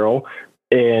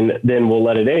 and then we'll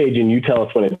let it age and you tell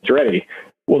us when it's ready.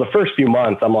 Well, the first few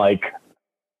months, I'm like,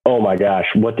 oh my gosh,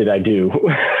 what did I do?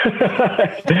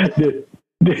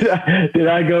 did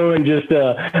I go and just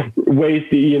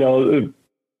waste,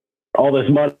 all this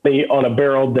money on a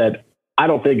barrel that I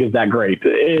don't think is that great?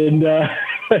 And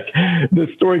the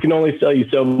story can only sell you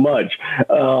so much.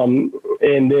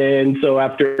 And then, so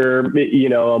after,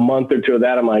 a month or two of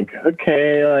that, I'm like,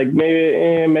 okay, like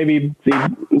maybe see a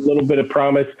little bit of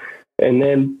promise. And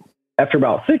then after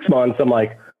about 6 months, I'm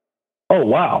like, oh,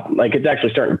 wow. Like it's actually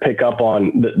starting to pick up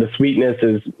on the sweetness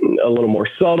is a little more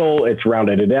subtle. It's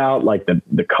rounded it out. Like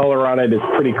the color on it is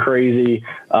pretty crazy.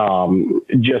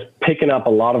 Just picking up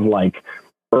a lot of like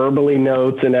herbally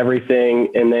notes and everything.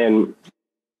 And then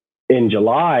in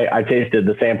July, I tasted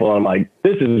the sample and I'm like,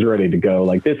 this is ready to go.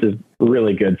 Like, this is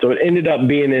really good. So it ended up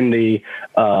being in the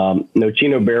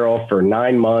Nocino barrel for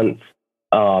 9 months.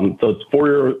 So it's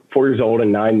 4 years old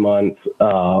and 9 months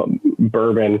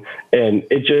bourbon. And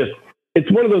it's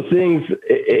one of those things.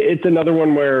 It's another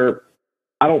one where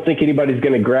I don't think anybody's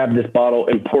going to grab this bottle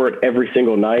and pour it every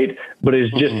single night, but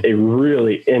it's just a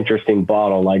really interesting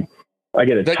bottle. Like, I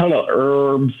get a ton of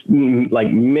herbs, like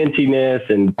mintiness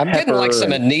and I'm getting like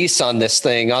some anise on this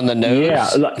thing on the nose. Yeah,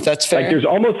 if that's fair. Like there's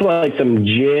almost like some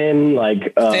gin,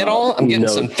 like fennel. I'm getting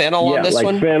some fennel on this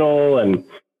one. Fennel, and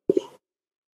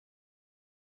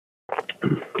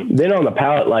then on the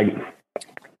palate, like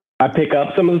I pick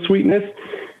up some of the sweetness,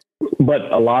 but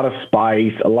a lot of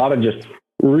spice, a lot of just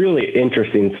really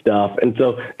interesting stuff. And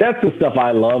so that's the stuff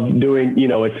I love doing.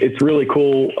 It's really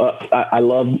cool. I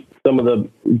love some of the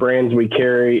brands we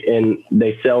carry and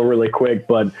they sell really quick,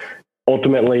 but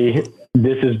ultimately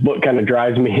this is what kind of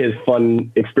drives me is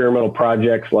fun experimental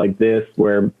projects like this,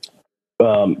 where,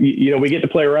 we get to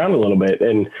play around a little bit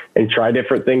and try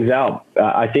different things out.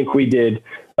 I think we did,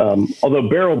 although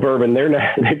Barrel Bourbon,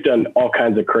 they've done all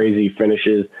kinds of crazy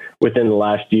finishes within the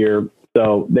last year.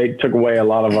 So they took away a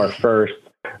lot of our firsts.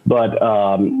 But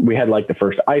we had like the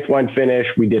first ice wine finish.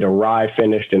 We did a rye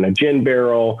finished in a gin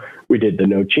barrel. We did the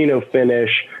Nocino finish.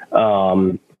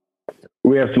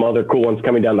 We have some other cool ones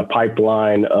coming down the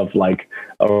pipeline of like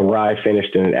a rye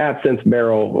finished in an absinthe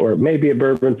barrel, or maybe a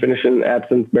bourbon finished in an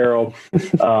absinthe barrel.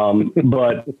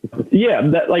 But yeah,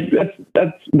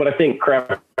 that's what I think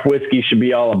craft whiskey should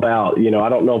be all about. I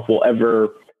don't know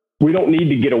if we don't need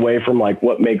to get away from like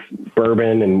what makes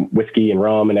bourbon and whiskey and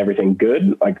rum and everything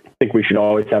good. Like, I think we should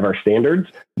always have our standards,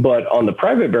 but on the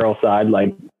private barrel side,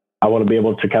 like I want to be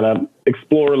able to kind of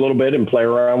explore a little bit and play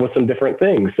around with some different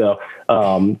things. So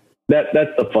that's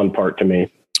the fun part to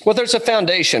me. Well, there's a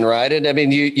foundation, right? And I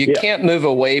mean, you can't move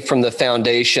away from the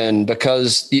foundation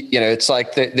because, it's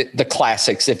like the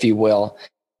classics, if you will.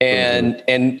 And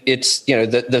it's,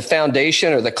 the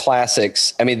foundation or the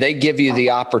classics, I mean, they give you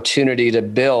the opportunity to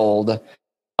build,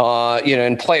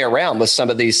 and play around with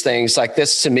some of these things like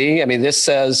this. To me, I mean, this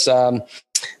says, I'm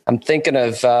thinking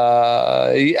of,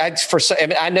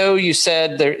 I know you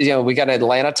said there, we got to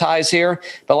Atlantitize here,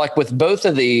 but like with both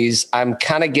of these, I'm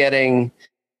kind of getting,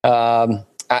 I'm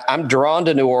drawn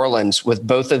to New Orleans with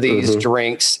both of these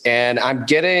drinks, and I'm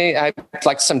getting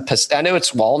like some. I know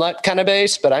it's walnut kind of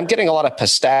base, but I'm getting a lot of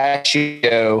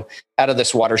pistachio out of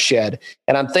this Watershed,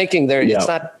 and I'm thinking it's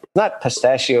not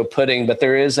pistachio pudding, but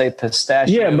there is a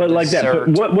pistachio. Yeah, but like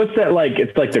dessert. That. What's that like?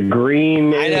 It's like the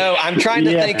green. I know. I'm trying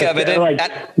to think of it.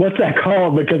 What's that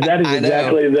called? Because that is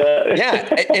exactly the. Yeah,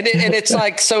 and it's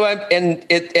like so.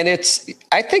 It's.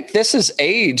 I think this is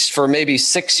aged for maybe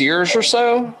 6 years or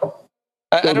so.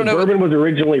 I don't know. Bourbon was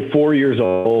originally 4 years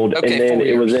old, and then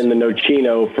it was in the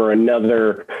Nocino for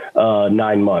another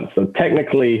 9 months. So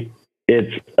technically,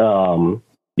 it's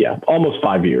almost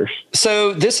 5 years.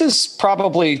 So this is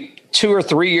probably 2 or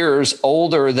 3 years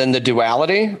older than the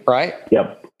Duality, right?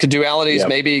 Yep. The Duality is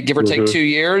maybe give or take 2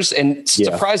 years, and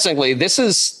surprisingly, this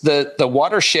is the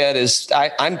Watershed is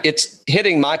it's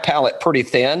hitting my palate pretty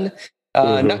thin.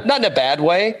 not in a bad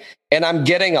way. And I'm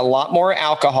getting a lot more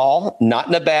alcohol, not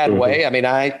in a bad way. I mean,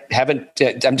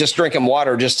 I'm just drinking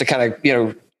water just to kind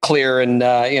of, clear and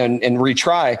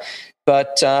retry.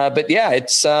 But yeah,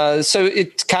 it's so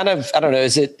it's kind of, I don't know,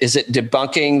 is it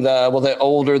debunking the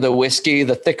older the whiskey,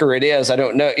 the thicker it is? I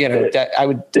don't know.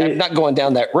 I'm not going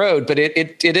down that road, but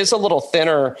it is a little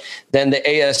thinner than the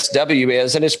ASW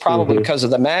is, and it's probably because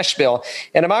of the mash bill.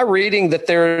 And am I reading that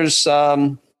there's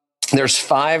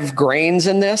 5 grains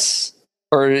in this?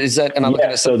 Or is that, am I looking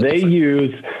at so they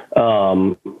use,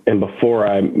 and before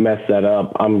I mess that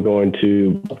up, I'm going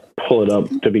to pull it up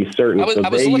to be certain. I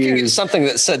was looking at something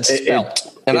that said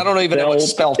spelt, and I don't even know what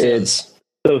spelt is.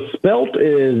 So spelt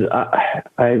is,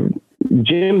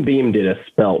 Jim Beam did a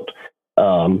spelt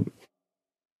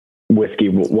whiskey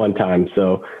one time.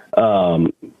 So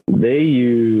they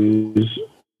use,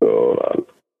 hold on.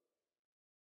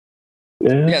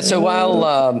 Yeah. So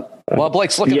while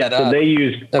Blake's looking at so they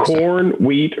use corn,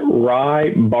 wheat,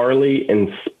 rye, barley, and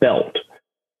spelt.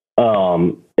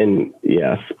 And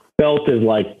spelt is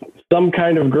like some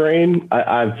kind of grain.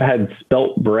 I've had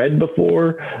spelt bread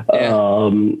before.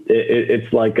 Yeah.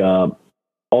 It's like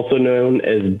also known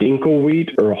as dinkel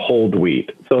wheat or hold wheat.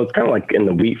 So it's kind of like in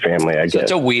the wheat family, I guess.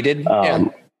 It's a wheated.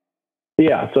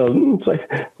 Yeah, so it's like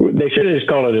they should have just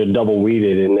called it a double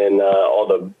wheated, and then all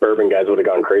the bourbon guys would have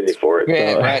gone crazy for it.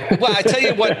 Yeah, right. Well, I tell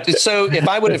you what. So if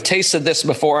I would have tasted this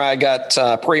before I got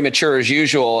premature as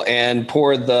usual and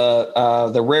poured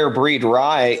the rare breed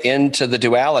rye into the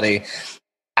duality,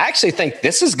 I actually think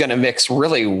this is going to mix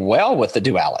really well with the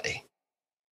duality.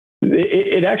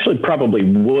 It actually probably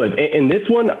would. And this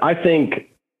one, I think,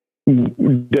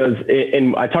 does,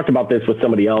 and I talked about this with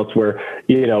somebody else where,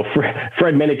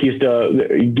 Fred Minnick used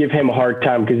to give him a hard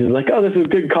time because he's like, oh, this is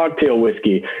good cocktail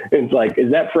whiskey. And it's like,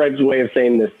 is that Fred's way of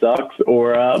saying this sucks?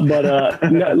 Or,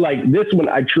 no, like this one,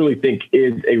 I truly think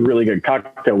is a really good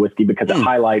cocktail whiskey because it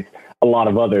highlights a lot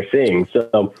of other things.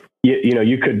 So,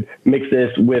 you could mix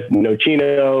this with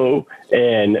Nocino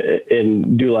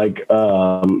and do like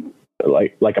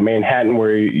a Manhattan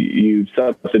where you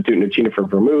substitute Nocino for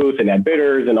vermouth and add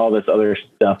bitters and all this other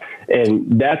stuff.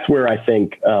 And that's where I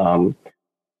think,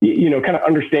 kind of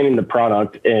understanding the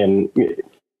product and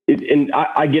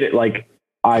I get it. Like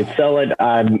I sell it,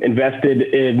 I'm invested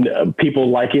in people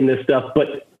liking this stuff,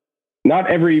 but not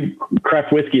every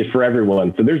craft whiskey is for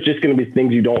everyone. So there's just going to be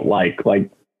things you don't like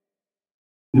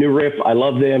New Riff. I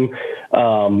love them.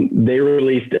 They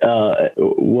released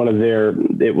one of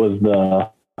it was the,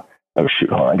 oh shoot,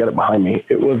 hold on, I got it behind me.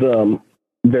 It was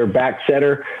their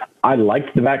Backsetter. I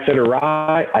liked the Backsetter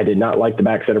rye. I did not like the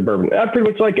Backsetter bourbon. I pretty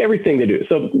much like everything they do.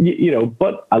 So,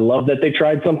 but I love that they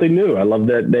tried something new. I love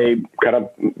that they kind of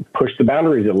pushed the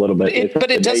boundaries a little bit. But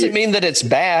it doesn't mean that it's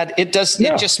bad. It just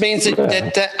means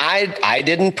that I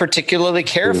didn't particularly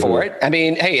care for it. I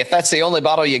mean, hey, if that's the only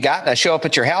bottle you got and I show up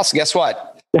at your house, guess what?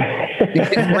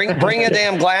 bring a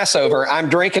damn glass over. I'm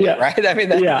drinking it, right? I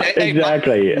mean,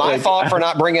 exactly. My fault for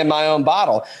not bringing my own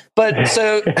bottle. But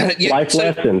so life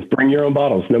lessons: bring your own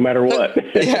bottles, no matter what.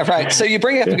 Yeah, right. So you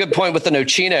bring up a good point with the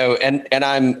Nocino, and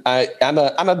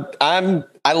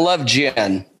I love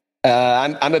gin.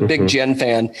 I'm a big gin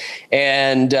fan,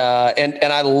 and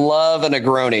I love a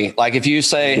Negroni. Like if you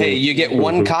say, hey, you get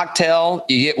one cocktail,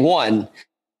 you get one.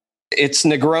 It's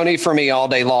Negroni for me all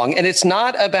day long. And it's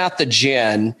not about the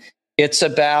gin. It's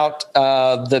about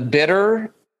the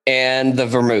bitter and the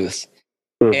vermouth.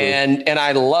 And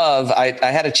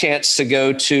I had a chance to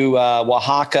go to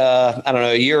Oaxaca, I don't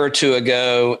know, a year or two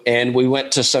ago, and we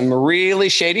went to some really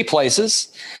shady places.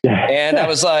 And I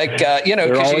was like,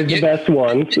 they're always the best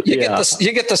ones. You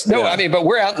get this. No, I mean, but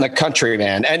we're out in the country,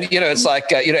 man. And, it's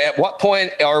like, at what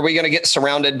point are we going to get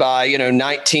surrounded by,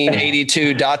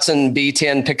 1982 Datsun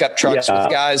B10 pickup trucks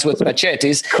with guys with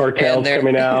machetes? Cartels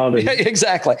coming out.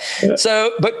 Exactly. Yeah.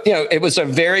 So, but, it was a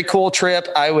very cool trip.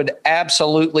 I would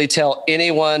absolutely tell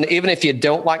anyone, even if you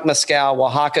don't like mezcal,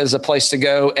 Oaxaca is a place to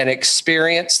go and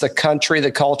experience the country,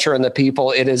 the culture, and the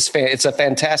people. It's a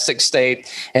fantastic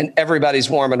state, and everybody's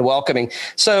warm and welcoming.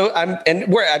 So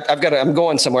I'm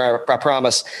going somewhere, I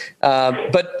promise.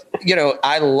 But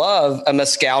I love a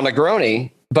mezcal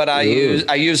Negroni, but I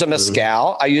use a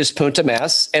mezcal, I use Punta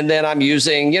Mess, and then I'm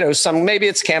using, maybe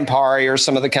it's Campari or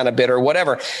some of the kind of bitter,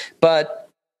 whatever. But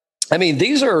I mean,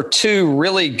 these are two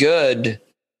really good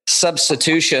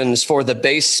substitutions for the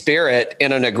base spirit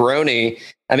in a Negroni.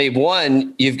 I mean,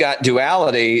 one, you've got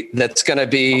duality that's going to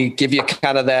give you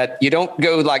kind of that, you don't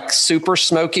go like super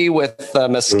smoky with a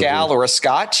mezcal or a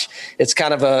scotch. It's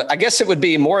kind of I guess it would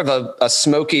be more of a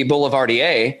smoky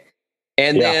Boulevardier.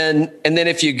 And then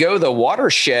if you go the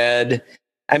Watershed,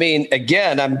 I mean,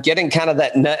 again, I'm getting kind of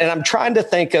that nut, and I'm trying to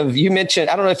think of, you mentioned,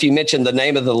 I don't know if you mentioned the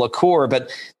name of the liqueur, but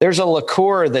there's a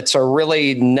liqueur that's a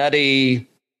really nutty,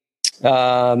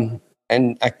 and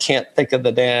I can't think of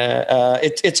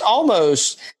it's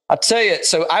almost, I'll tell you.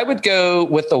 So I would go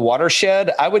with the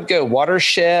Watershed. I would go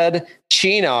Watershed,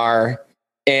 Cynar,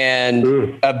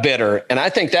 and a bitter. And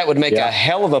I think that would make a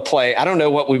hell of a play. I don't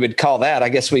know what we would call that. I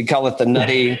guess we'd call it the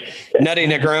nutty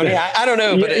Negroni. I don't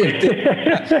know, but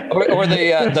or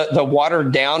the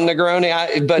watered down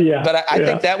Negroni. But I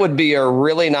think that would be a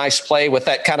really nice play with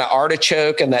that kind of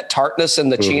artichoke and that tartness in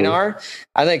the Cynar.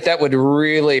 I think that would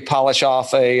really polish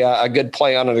off a good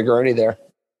play on a Negroni there.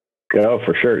 Oh,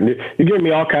 for sure. You're giving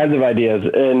me all kinds of ideas.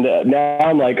 And now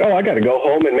I'm like, I got to go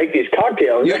home and make these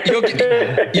cocktails. You'll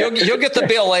get the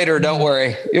bill later. Don't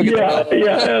worry. You'll get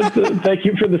the bill. Thank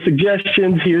you for the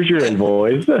suggestions. Here's your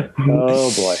invoice.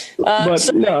 Oh, boy. I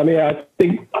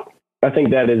think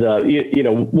that is,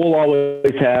 we'll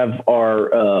always have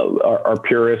our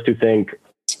purists who think,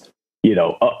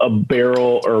 a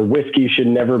barrel or whiskey should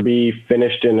never be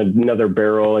finished in another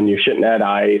barrel, and you shouldn't add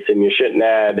ice, and you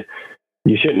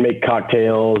shouldn't make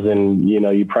cocktails, and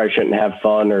you probably shouldn't have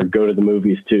fun or go to the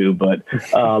movies too. But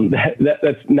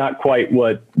that's not quite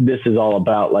what this is all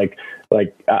about. Like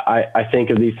I think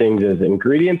of these things as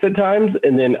ingredients at times,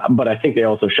 but I think they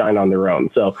also shine on their own.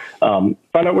 So find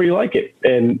out where you like it,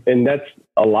 and that's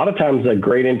a lot of times a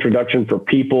great introduction for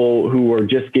people who are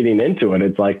just getting into it.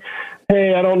 It's like,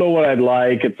 hey, I don't know what I'd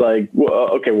like. It's like,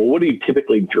 okay, well, what do you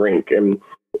typically drink? And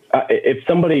if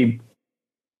somebody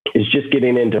is just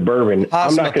getting into bourbon,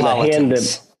 I'm not going to hand them.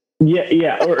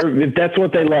 Or if that's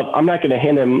what they love, I'm not going to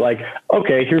hand them like,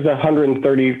 okay, here's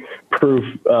 130 proof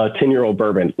 10-year-old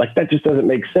bourbon. Like that just doesn't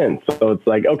make sense. So it's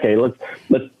like, okay, let's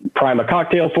prime a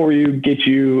cocktail for you, get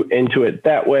you into it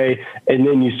that way, and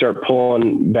then you start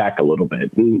pulling back a little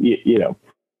bit. And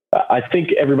I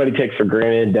think everybody takes for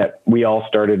granted that we all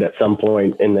started at some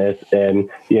point in this, and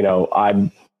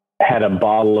I had a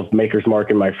bottle of Maker's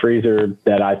Mark in my freezer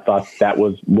that I thought that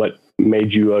was what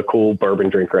made you a cool bourbon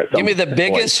drinker. Give me the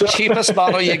biggest, cheapest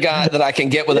bottle you got that I can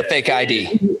get with a fake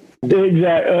ID.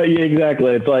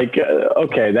 Exactly. It's like,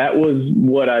 okay, that was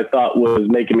what I thought was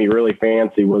making me really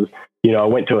fancy was, I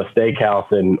went to a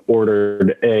steakhouse and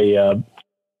ordered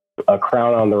a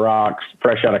Crown on the Rocks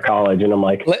fresh out of college, and I'm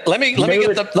like, let me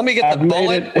get the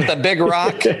bullet with a big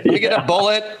rock. Let me get a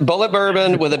bullet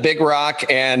bourbon with a big rock,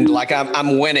 and like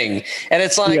I'm winning. And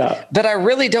it's like, but I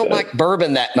really don't like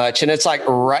bourbon that much. And it's like,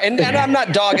 right, and I'm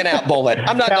not dogging out Bullet.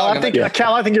 I'm not dogging.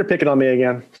 Cal, I think you're picking on me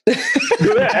again. But,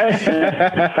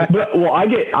 well, I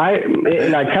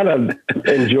kind of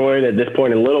enjoy it at this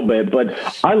point a little bit, but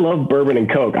I love bourbon and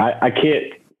Coke. I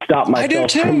can't stop myself. I do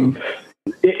too.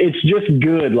 It's just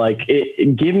good. Like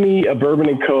give me a bourbon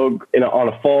and Coke on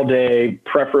a fall day,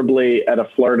 preferably at a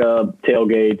Florida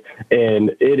tailgate. And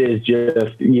it is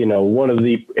just, one of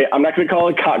the, I'm not going to call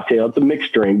it a cocktail. It's a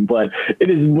mixed drink, but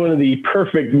it is one of the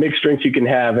perfect mixed drinks you can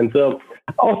have. And so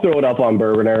I'll throw it up on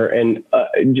Bourbonr and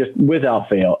just without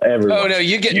fail, everyone. Oh no,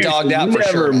 you get dogged out for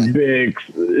sure. Mix.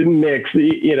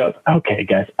 Okay,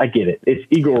 guys, I get it. It's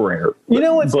Eagle Rare.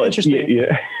 What's interesting?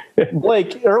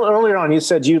 Blake, earlier on, you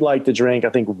said you like to drink, I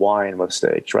think, wine with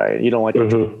steaks, right? You don't like to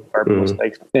drink bourbon with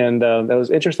steaks. And that was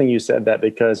interesting you said that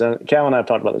because Cal and I have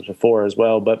talked about this before as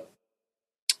well, but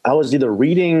I was either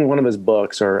reading one of his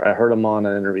books or I heard him on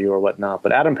an interview or whatnot.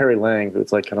 But Adam Perry Lang,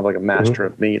 who's like kind of like a master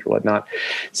of meat or whatnot,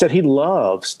 said he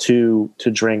loves to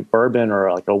drink bourbon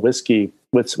or like a whiskey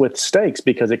with steaks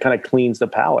because it kind of cleans the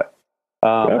palate.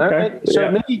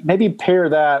 Maybe pair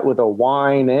that with a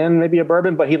wine and maybe a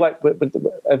bourbon. But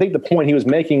I think the point he was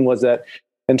making was that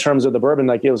in terms of the bourbon,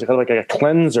 like it was kind of like a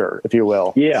cleanser, if you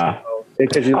will. Yeah. I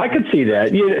could see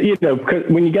that, cause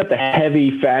when you got the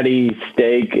heavy, fatty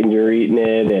steak and you're eating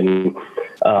it and,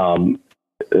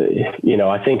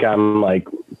 I think I'm like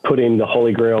putting the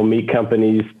Holy Grail Meat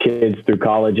Company's kids through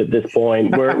college at this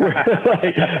point where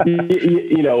like,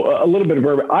 a little bit of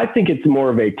bourbon. I think it's more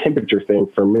of a temperature thing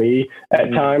for me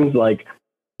at times. Like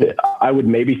I would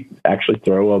maybe actually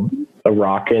throw a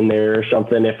rock in there or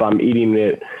something if I'm eating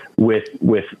it with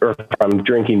or if I'm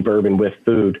drinking bourbon with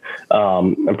food.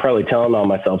 I'm probably telling on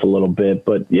myself a little bit,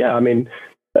 but yeah, I mean,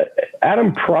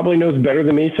 Adam probably knows better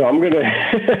than me, so I'm going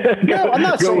to go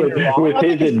with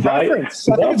his advice.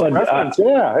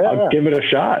 I'll give it a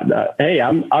shot. Hey,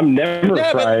 I'm never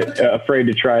afraid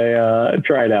to try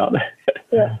it out.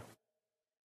 Yeah.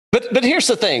 But here's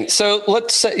the thing. So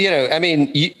let's say,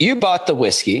 you bought the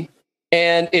whiskey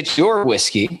and it's your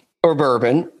whiskey or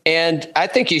bourbon. And I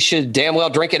think you should damn well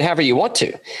drink it however you want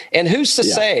to. And who's to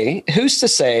say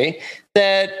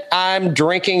that I'm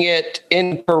drinking it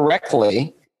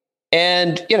incorrectly.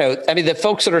 And, the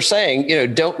folks that are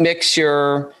saying, don't mix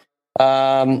your,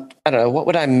 I don't know, what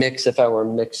would I mix if I were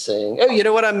mixing? Oh, you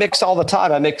know what I mix all the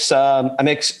time? I mix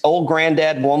Old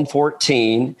Granddad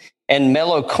 114 and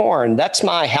Mellow Corn. That's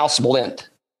my house blend.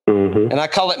 And I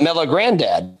call it Mellow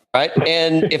Granddad, right?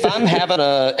 And if I'm having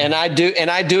and I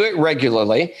do it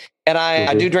regularly, and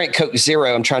I do drink Coke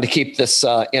Zero. I'm trying to keep this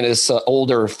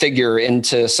older figure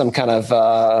into some kind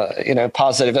of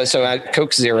positive. So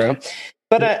Coke Zero,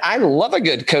 but I love a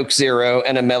good Coke Zero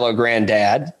and a Mellow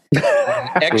Granddad.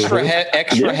 Extra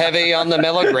heavy on the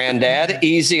Mellow Granddad,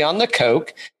 easy on the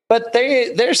Coke. But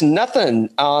there's nothing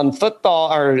on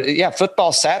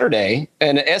football Saturday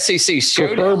and SEC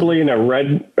showdown. Preferably in a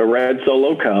red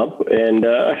Solo cup, and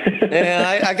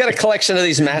I got a collection of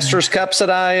these Masters cups that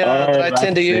I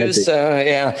tend to use. So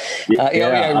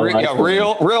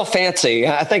real fancy.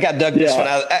 I think I dug this one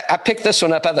out. I picked this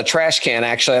one up out of the trash can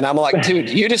actually, and I'm like, dude,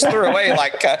 you just threw away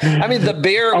the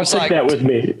beer was like that with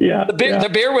me. Yeah, the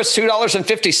beer was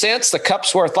 $2.50. The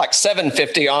cup's worth like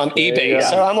 $7.50 on eBay. Yeah.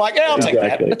 So I'm like, I'll take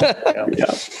that.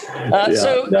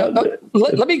 So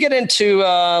let me get into,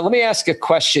 let me ask a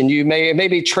question. You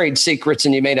maybe trade secrets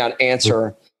and you may not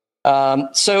answer.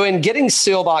 So in getting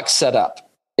Sealbox set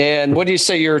up, and what do you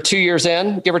say, you're 2 years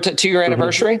in, give or take 2-year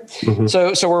anniversary?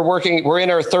 So we're in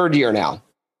our 3rd year now.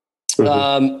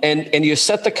 And you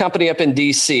set the company up in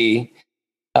DC.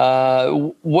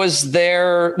 Was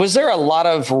there a lot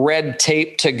of red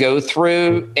tape to go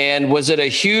through, and was it a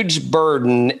huge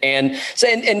burden? And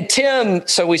Tim,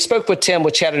 so we spoke with Tim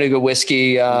with Chattanooga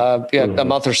Whiskey a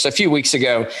few weeks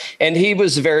ago, and he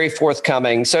was very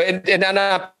forthcoming. So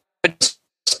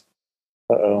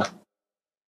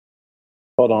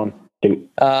hold on.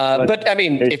 But I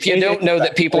mean, if you don't know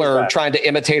that people are trying to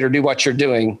imitate or do what you're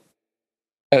doing,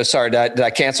 oh, sorry, did I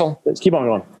cancel? Let's keep on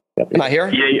going. Yep. Am I here?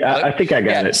 Yeah, I think I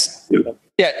got it.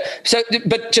 Yeah. So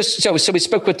we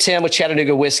spoke with Tim with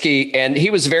Chattanooga Whiskey, and he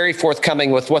was very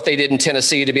forthcoming with what they did in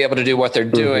Tennessee to be able to do what they're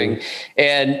doing.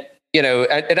 And,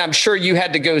 and I'm sure you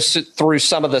had to go through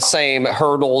some of the same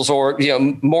hurdles or,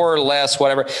 more or less,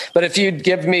 whatever. But if you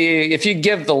give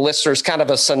the listeners kind of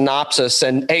a synopsis,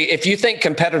 and hey, if you think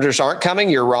competitors aren't coming,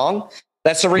 you're wrong.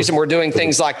 That's the reason we're doing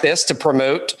things like this, to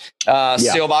promote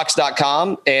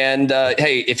sealbox.com. And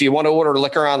hey, if you want to order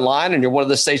liquor online and you're one of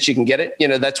the states you can get it,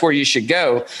 that's where you should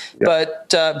go. Yeah.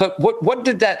 But what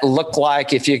did that look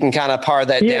like, if you can kind of par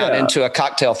that down into a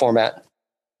cocktail format?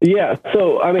 Yeah.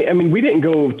 So, I mean, we didn't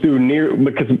go through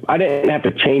because I didn't have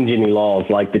to change any laws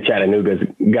like the Chattanooga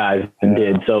guys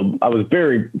did. So I was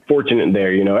very fortunate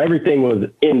there. Everything was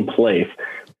in place.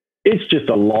 It's just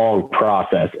a long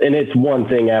process, and it's one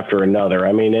thing after another.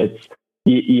 I mean, it's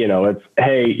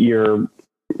hey, your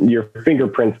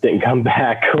fingerprints didn't come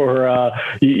back, or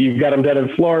you've got them done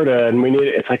in Florida, and we need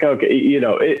it. It's like, okay,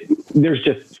 there's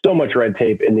just so much red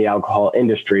tape in the alcohol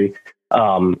industry.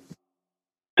 So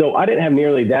I didn't have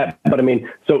nearly that, but I mean,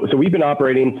 so we've been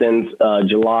operating since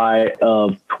July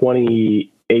of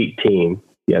 2018.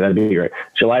 Yeah, that'd be great.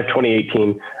 July of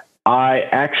 2018. I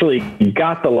actually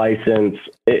got the license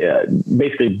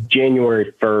basically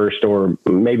January 1st or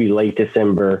maybe late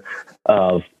December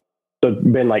so it's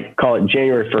been call it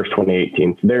January 1st,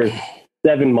 2018. So there's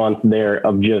 7 months there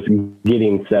of just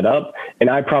getting set up. And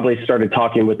I probably started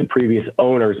talking with the previous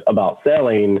owners about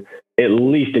selling at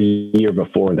least a year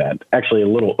before that, actually a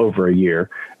little over a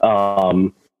year.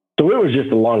 So it was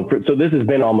just so this has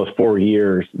been almost 4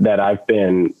 years that I've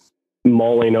been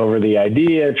mulling over the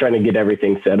idea, trying to get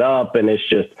everything set up. And it's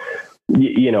just,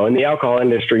 in the alcohol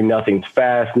industry, nothing's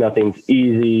fast, nothing's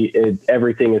easy.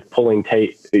 Everything is pulling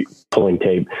teeth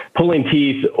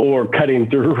or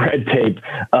cutting through red tape.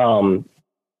 Have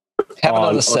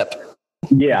another sip.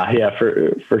 Yeah,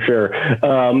 for sure.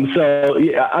 So,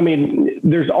 yeah, I mean,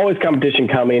 there's always competition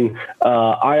coming.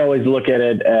 I always look at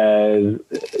it as,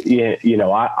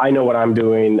 I know what I'm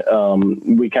doing.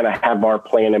 We kind of have our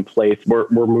plan in place. We're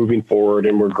moving forward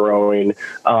and we're growing.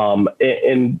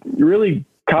 And really,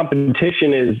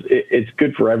 competition it's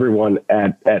good for everyone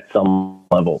at some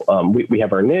level. We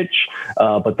have our niche,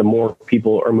 but the more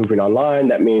people are moving online,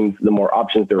 that means the more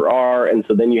options there are. And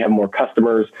so then you have more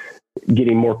customers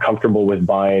getting more comfortable with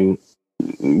buying,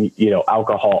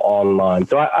 alcohol online.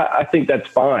 So I think that's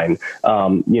fine.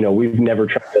 We've never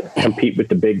tried to compete with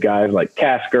the big guys like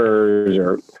Caskers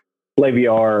or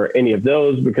Flaviar or any of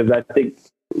those, because I think,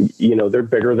 they're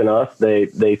bigger than us.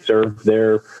 They serve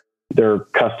their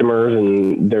customers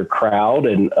and their crowd.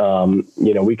 And,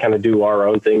 we kind of do our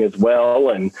own thing as well.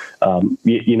 And,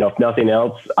 if nothing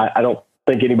else, I don't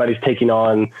think anybody's taking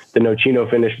on the Nocino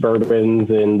finished bourbons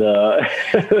and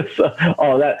so,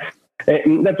 all that.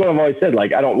 And that's what I've always said.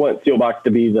 Like, I don't want Seelbach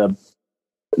to be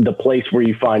the place where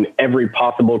you find every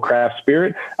possible craft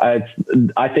spirit. I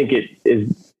think it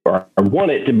is, or I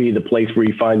want it to be the place where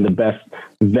you find the best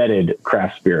vetted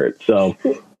craft spirit. So,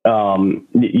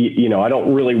 you know, I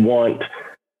don't really want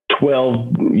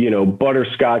 12, you know,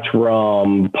 butterscotch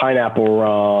rum, pineapple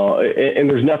rum, and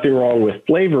there's nothing wrong with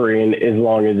flavoring as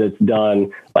long as it's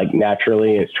done like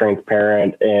naturally, it's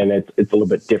transparent, and it's a little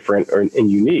bit different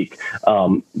and unique.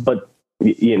 But,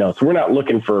 you know, so we're not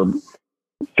looking for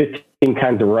 15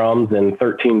 kinds of rums and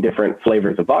 13 different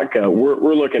flavors of vodka.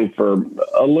 We're looking for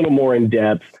a little more in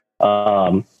depth.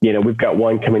 You know, we've got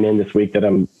one coming in this week that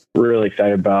I'm really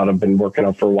excited about. I've been working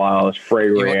on for a while. It's Frey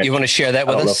Ranch. You want to share that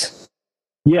with us?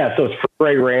 Yeah, so it's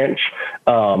Frey Ranch.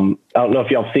 I don't know if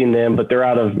y'all have seen them, but they're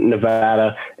out of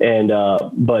Nevada, and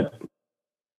but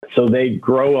so they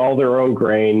grow all their own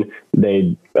grain.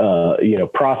 They you know,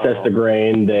 process the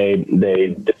grain.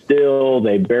 They distill,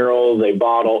 they barrel, they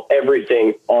bottle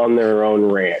everything on their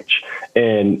own ranch,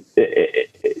 and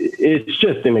it's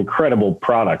just an incredible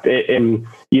product. And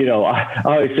you know, I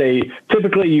always say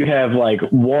typically you have like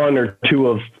one or two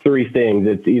of three things.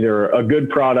 It's either a good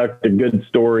product, a good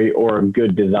story, or a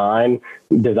good design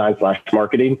 /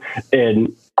 marketing.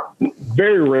 And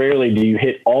very rarely do you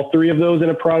hit all three of those in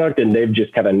a product, and they've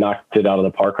just kind of knocked it out of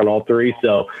the park on all three.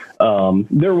 So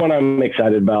they're one I'm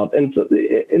excited about.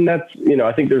 And that's, you know,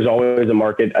 I think there's always a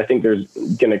market. I think there's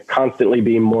going to constantly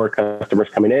be more customers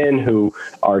coming in who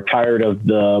are tired of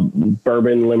the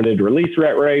bourbon limited release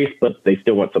rat race, but they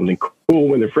still want something cool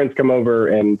when their friends come over.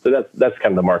 And so that's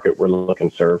kind of the market we're looking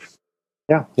to serve.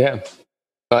 Yeah. Yeah.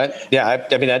 But yeah,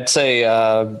 I mean, I'd say,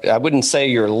 I wouldn't say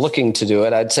you're looking to do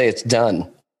it. I'd say it's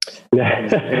done. Yeah,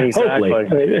 Exactly.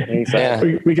 hopefully. Yeah.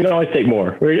 We can always take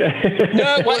more.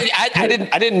 No, well, I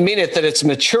didn't mean it that it's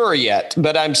mature yet,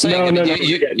 but I'm saying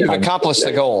you've accomplished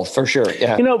the goal for sure.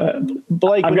 Yeah. You know,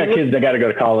 Blake, I've got kids that got to go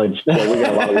to college, so we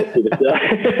got a lot of work to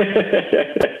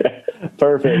do.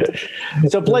 Perfect.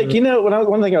 So Blake, you know,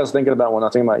 one thing I was thinking about when I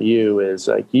was thinking about you is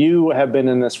like, you have been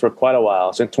in this for quite a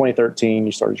while. Since 2013,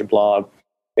 you started your blog,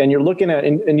 and you're looking at,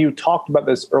 and you talked about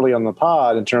this early on the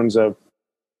pod in terms of,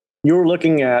 you were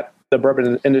looking at the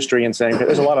bourbon industry and saying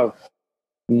there's a lot of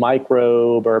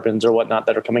micro bourbons or whatnot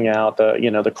that are coming out,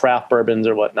 the craft bourbons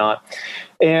or whatnot.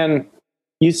 And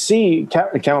you see, Cal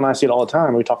and I see it all the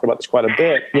time. We talk about this quite a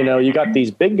bit. You know, you got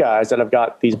these big guys that have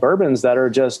got these bourbons that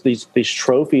are just these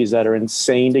trophies that are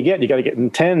insane to get. You got to get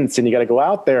intense and you got to go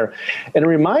out there. And it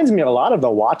reminds me a lot of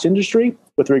the watch industry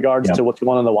with regards to what's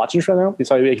going on in the watch industry right now.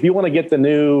 So if you want to get the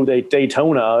new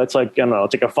Daytona, it's like, I don't know,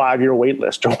 it's like a 5-year wait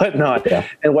list or whatnot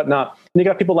and whatnot. And you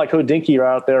got people like Hodinkee are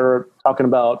out there talking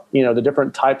about, you know, the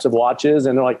different types of watches.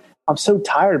 And they're like, I'm so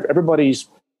tired of everybody's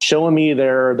showing me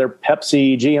their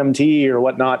Pepsi GMT or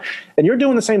whatnot. And you're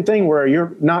doing the same thing where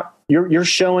you're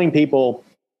showing people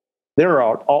there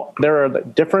are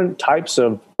different types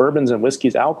of bourbons and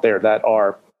whiskeys out there that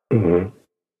are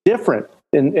different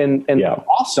and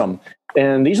awesome.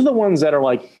 And these are the ones that are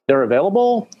like, they're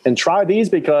available, and try these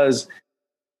because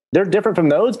they're different from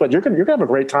those, but you're gonna have a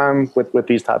great time with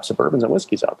these types of bourbons and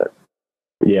whiskeys out there.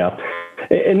 Yeah.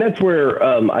 And that's where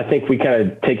I think we kind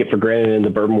of take it for granted in the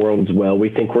bourbon world as well. We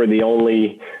think we're the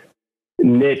only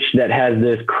niche that has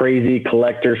this crazy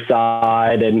collector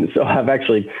side. And so I've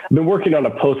been working on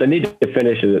a post. I need to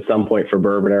finish it at some point for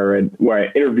Bourbon Era, where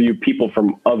I interview people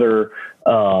from other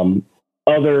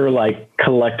like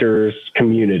collectors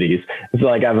communities. So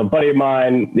like I have a buddy of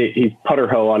mine, he's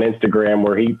Putterho on Instagram,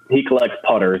 where he collects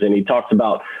putters, and he talks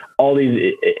about all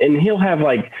these, and he'll have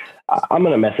like, I'm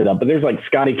going to mess it up, but there's like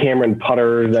Scotty Cameron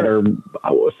putters that are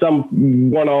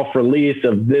some one-off release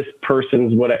of this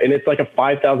person's whatever, and it's like a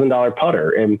 $5,000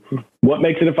 putter. And what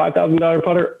makes it a $5,000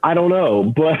 putter? I don't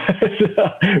know, but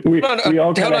we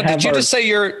all kind of have. Did you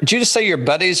just say your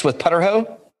buddies with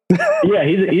Putterho? Yeah,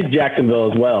 he's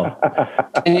Jacksonville as well.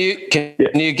 Can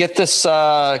you get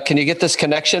this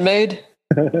connection made?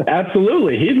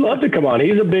 Absolutely, he'd love to come on.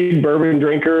 He's a big bourbon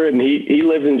drinker, and he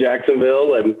lives in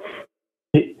Jacksonville, and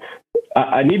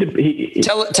I need to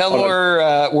tell him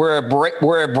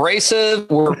we're abrasive,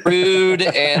 we're rude,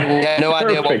 and we have no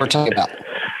idea what we're talking about.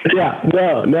 Yeah,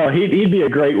 no, he'd be a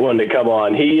great one to come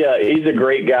on. He's a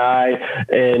great guy,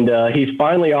 and he's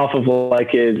finally off of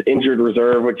like his injured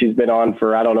reserve, which he's been on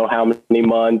for I don't know how many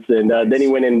months, and then he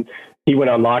went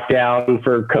on lockdown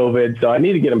for COVID. So I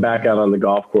need to get him back out on the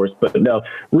golf course. But no,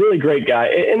 really great guy,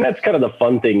 and that's kind of the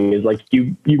fun thing is like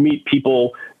you meet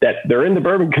people that they're in the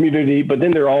bourbon community, but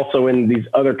then they're also in these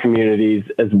other communities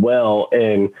as well,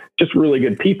 and just really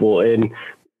good people. And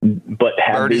but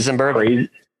have Birdies and bourbon.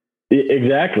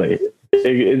 Exactly.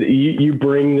 You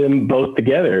bring them both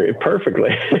together perfectly.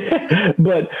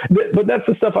 but that's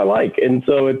the stuff I like. And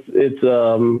so it's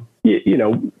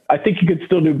I think you could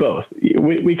still do both.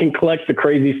 We can collect the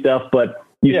crazy stuff, but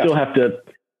you still have to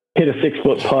hit a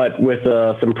 6-foot putt with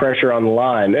some pressure on the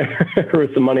line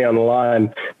or some money on the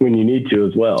line when you need to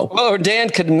as well. Well, or Dan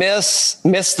could miss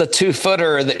the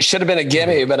 2-footer that should have been a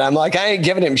gimme, but I'm like, I ain't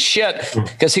giving him shit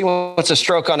because he wants a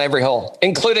stroke on every hole,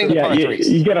 including the par threes.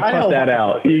 You got to put that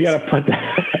out. You got to put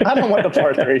that. I don't want the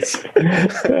par threes.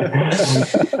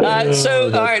 All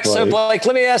right. So Blake,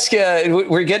 let me ask you,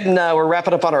 we're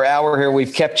wrapping up on our hour here.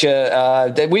 We've kept you,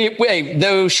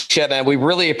 no shit, man. We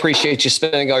really appreciate you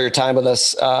spending all your time with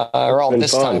us. Or all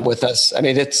this time with us. I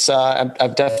mean, it's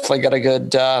I've definitely got a good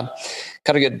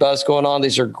buzz going on.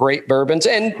 These are great bourbons,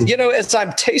 and as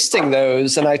I'm tasting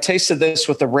those, and I tasted this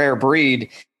with the rare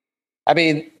breed. I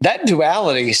mean, that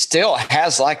duality still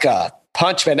has like a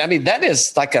punch, man. I mean, that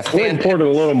is like a fan. I poured a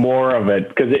little more of it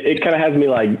because it kind of has me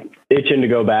like itching to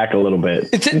go back a little bit.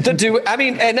 I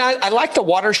mean, and I like the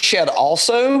Watershed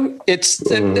also. It's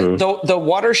the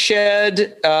Watershed.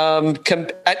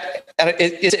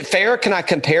 Is it fair? Can I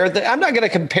compare I'm not going to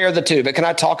compare the two, but can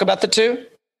I talk about the two?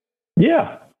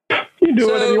 Yeah. You can do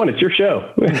whatever you want. It's your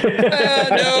show. No,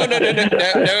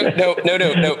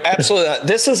 absolutely not.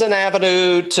 This is an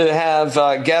avenue to have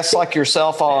guests like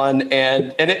yourself on,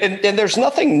 and there's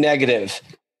nothing negative.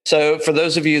 So for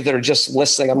those of you that are just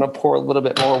listening, I'm going to pour a little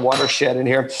bit more Watershed in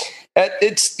here.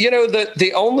 It's,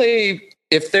 the only,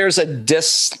 if there's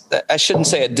I shouldn't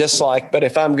say a dislike, but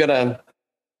if I'm going to,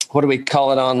 what do we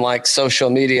call it on like social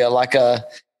media, like a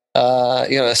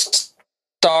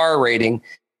star rating.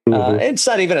 It's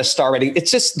not even a star rating.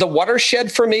 It's just the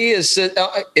Watershed for me is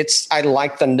I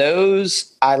like the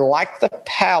nose. I like the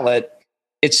palate.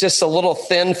 It's just a little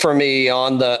thin for me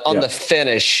on the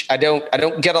finish. I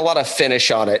don't get a lot of finish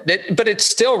on it, but it's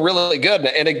still really good.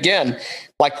 And again,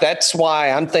 like that's why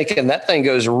I'm thinking that thing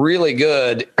goes really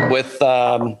good with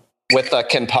a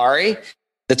Campari.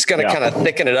 That's going to kind of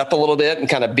thicken it up a little bit and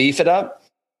kind of beef it up.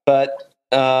 But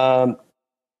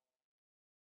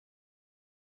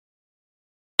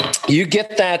you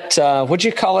get that. What'd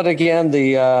you call it again?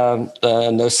 The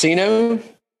Nocino.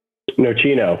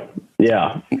 Nocino.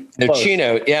 Yeah.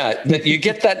 Nocino. Yeah. You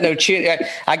get that Nocino.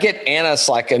 I get anise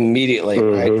like immediately,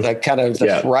 right? Like kind of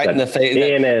right in the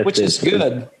face, which is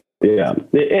good. Yeah.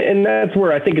 And that's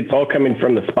where I think it's all coming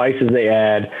from. The spices they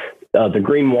add, the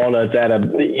green walnuts add a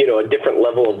different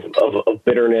level of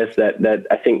bitterness that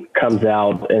I think comes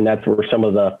out. And that's where some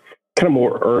of the kind of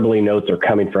more herbally notes are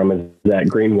coming from, is that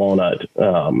green walnut.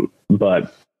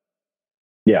 But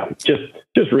yeah,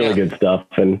 just really good stuff.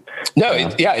 And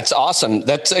it's awesome.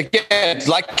 That's, again,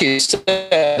 like you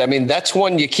said, I mean, that's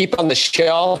one you keep on the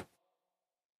shelf.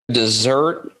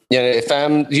 Dessert.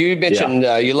 You mentioned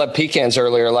you love pecans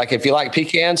earlier. Like if you like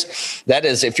pecans, that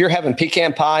is, if you're having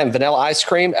pecan pie and vanilla ice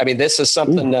cream, I mean, this is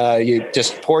something you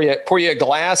just pour you a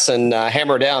glass and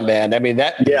hammer down, man. I mean,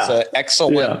 that is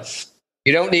excellent. Yeah.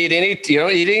 You don't need any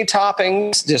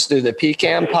toppings. Just do the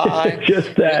pecan pie.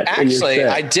 Just that. Actually,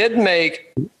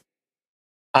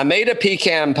 I made a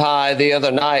pecan pie the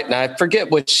other night, and I forget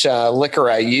which liquor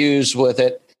I used with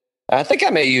it. I think I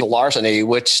may use Larceny,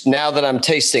 which now that I'm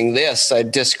tasting this, I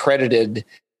discredited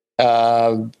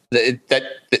that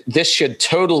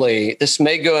this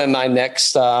may go in my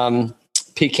next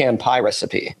pecan pie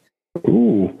recipe.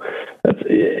 Ooh,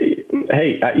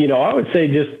 I would say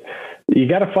just, you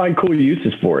got to find cool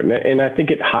uses for it. And I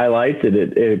think it highlights it.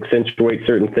 It accentuates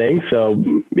certain things. So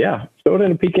yeah, throw it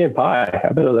in a pecan pie.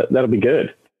 I bet that'll be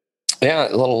good. Yeah,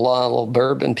 a little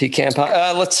bourbon pecan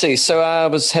pie. Let's see. So I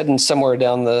was heading somewhere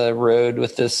down the road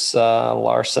with this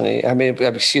Larceny. With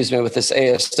this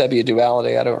ASW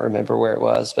duality. I don't remember where it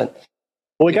was, but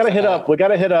we got to hit up.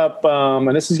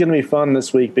 And this is going to be fun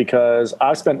this week because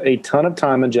I've spent a ton of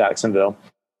time in Jacksonville,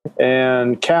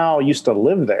 and Cal used to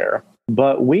live there.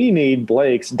 But we need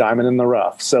Blake's Diamond in the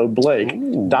Rough. So Blake,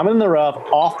 Diamond in the Rough,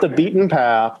 off the beaten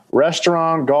path,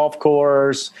 restaurant, golf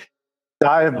course,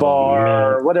 dive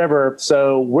bar, whatever.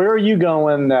 So where are you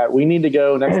going that we need to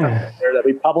go next time there that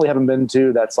we probably haven't been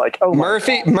to? That's like,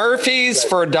 Murphy's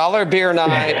for $1 beer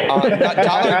night,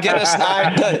 $1 Guinness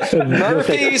night.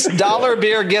 Murphy's $1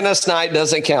 beer Guinness night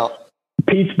doesn't count.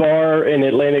 Pete's Bar in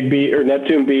Atlantic Beach or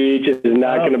Neptune Beach is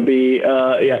not going to be,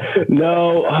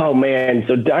 no. Oh man.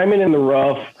 So Diamond in the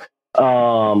Rough.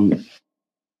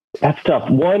 That's tough.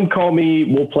 One, call me.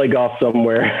 We'll play golf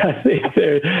somewhere. I think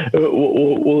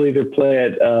we'll either play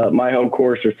at my home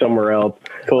course or somewhere else.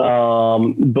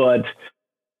 Cool. But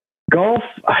Golf,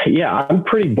 yeah, I'm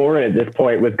pretty boring at this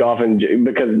point with golf, and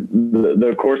because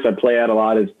the course I play at a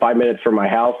lot is 5 minutes from my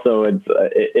house, so it's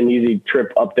an easy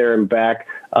trip up there and back.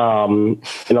 And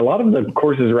a lot of the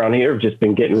courses around here have just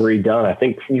been getting redone. I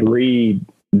think 3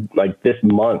 like this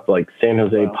month, like San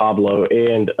Jose, Pablo,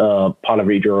 and Ponte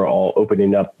Vedra are all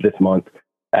opening up this month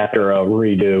after a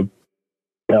redo.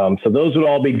 So those would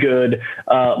all be good.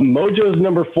 Mojo's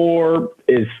number 4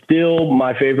 is still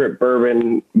my favorite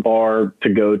bourbon bar to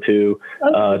go to.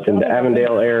 It's in the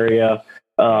Avondale area.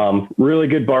 Really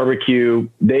good barbecue.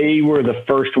 They were the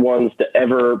first ones to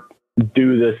ever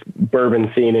do this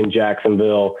bourbon scene in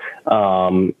Jacksonville.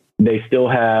 They still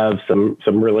have some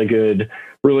really good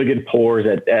pours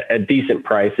at decent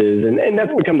prices. And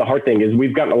that's become the hard thing is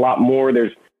we've gotten a lot more.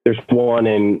 There's one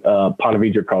in Ponte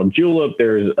Vedra called Julep.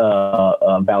 There's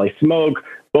Valley Smoke.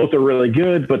 Both are really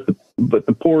good, but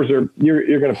the pours are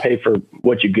you're going to pay for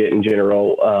what you get in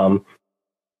general.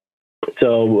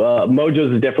 So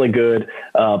Mojo's is definitely good.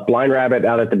 Blind Rabbit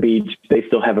out at the beach, they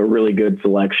still have a really good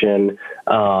selection.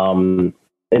 And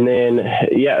then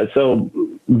so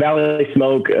Valley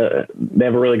Smoke, they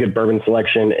have a really good bourbon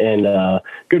selection and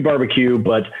good barbecue.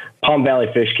 But Palm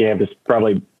Valley Fish Camp is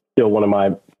probably still one of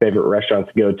my favorite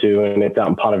restaurants to go to, and it's out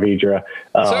in Ponte Vedra.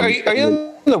 So are you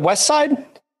on the west side?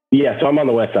 Yeah, so I'm on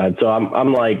the west side. So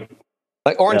I'm like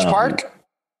Orange Park?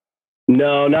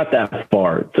 No, not that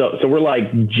far. So we're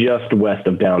like just west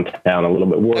of downtown a little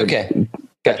bit. We're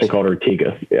Gotcha. called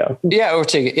Ortega. Yeah. Yeah,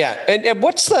 Ortega. Yeah. And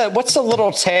what's the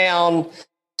little town?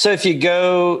 So if you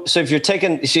go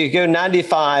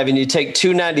 95 and you take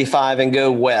 295 and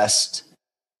go west,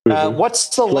 what's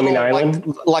the Fleming little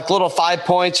Island? like little 5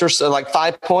 Points or so, like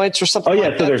 5 Points or something? Oh yeah,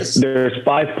 like so that? there's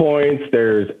 5 Points,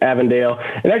 there's Avondale,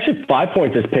 and actually 5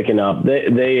 Points is picking up.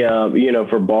 They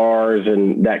for bars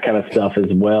and that kind of stuff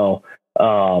as well.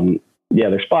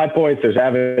 There's 5 Points, there's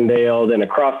Avondale, then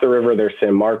across the river there's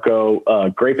San Marco,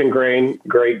 Grape and Grain,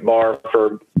 great bar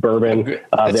for bourbon.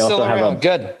 They also have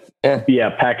good.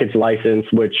 Package license,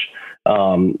 which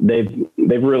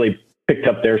they've really picked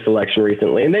up their selection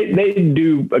recently, and they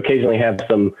do occasionally have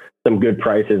some good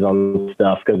prices on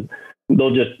stuff because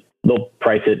they'll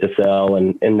price it to sell,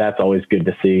 and that's always good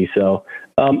to see. So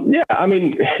I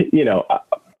mean,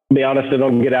 be honest, I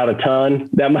don't get out a ton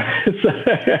that much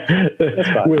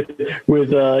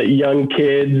with young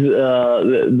kids.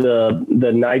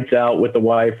 The nights out with the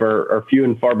wife are few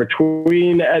and far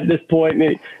between at this point.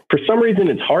 And for some reason,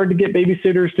 it's hard to get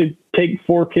babysitters to take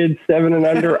 4 kids 7 and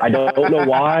under. I don't know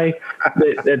why.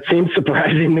 That seems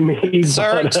surprising to me.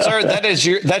 Sir,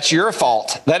 that's your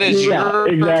fault. That is your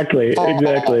exactly.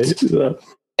 So,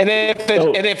 And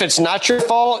if it's not your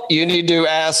fault, you need to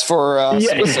ask for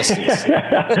some assistance.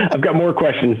 I've got more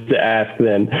questions to ask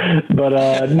then, but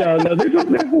no, there's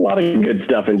a lot of good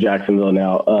stuff in Jacksonville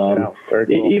now. Very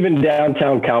cool. Even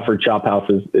downtown Calford Chop House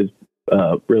is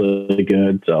really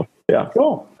good. So yeah,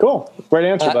 cool. Great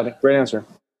answer, buddy. Great answer.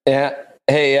 Yeah.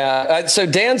 Hey, so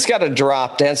Dan's got to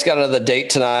drop. Dan's got another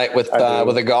date tonight with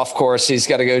a golf course he's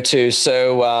got to go to.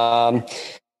 So.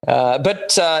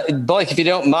 But Blake, if you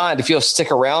don't mind, if you'll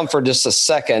stick around for just a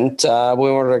second, we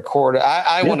want to record.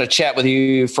 I want to chat with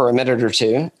you for a minute or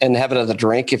two and have another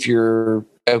drink if you're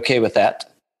okay with that.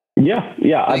 Yeah.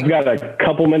 I've got a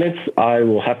couple minutes. I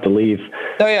will have to leave.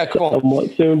 Oh yeah, cool. Somewhat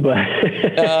soon, but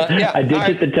I did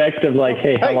get the text of like,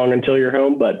 hey, how long until you're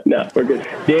home? But no, we're good.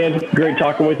 Dan, great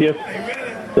talking with you.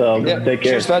 So take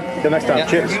care. Cheers, bud. Till next time.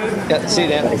 Yeah. Cheers. Yeah, see you,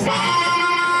 Dan.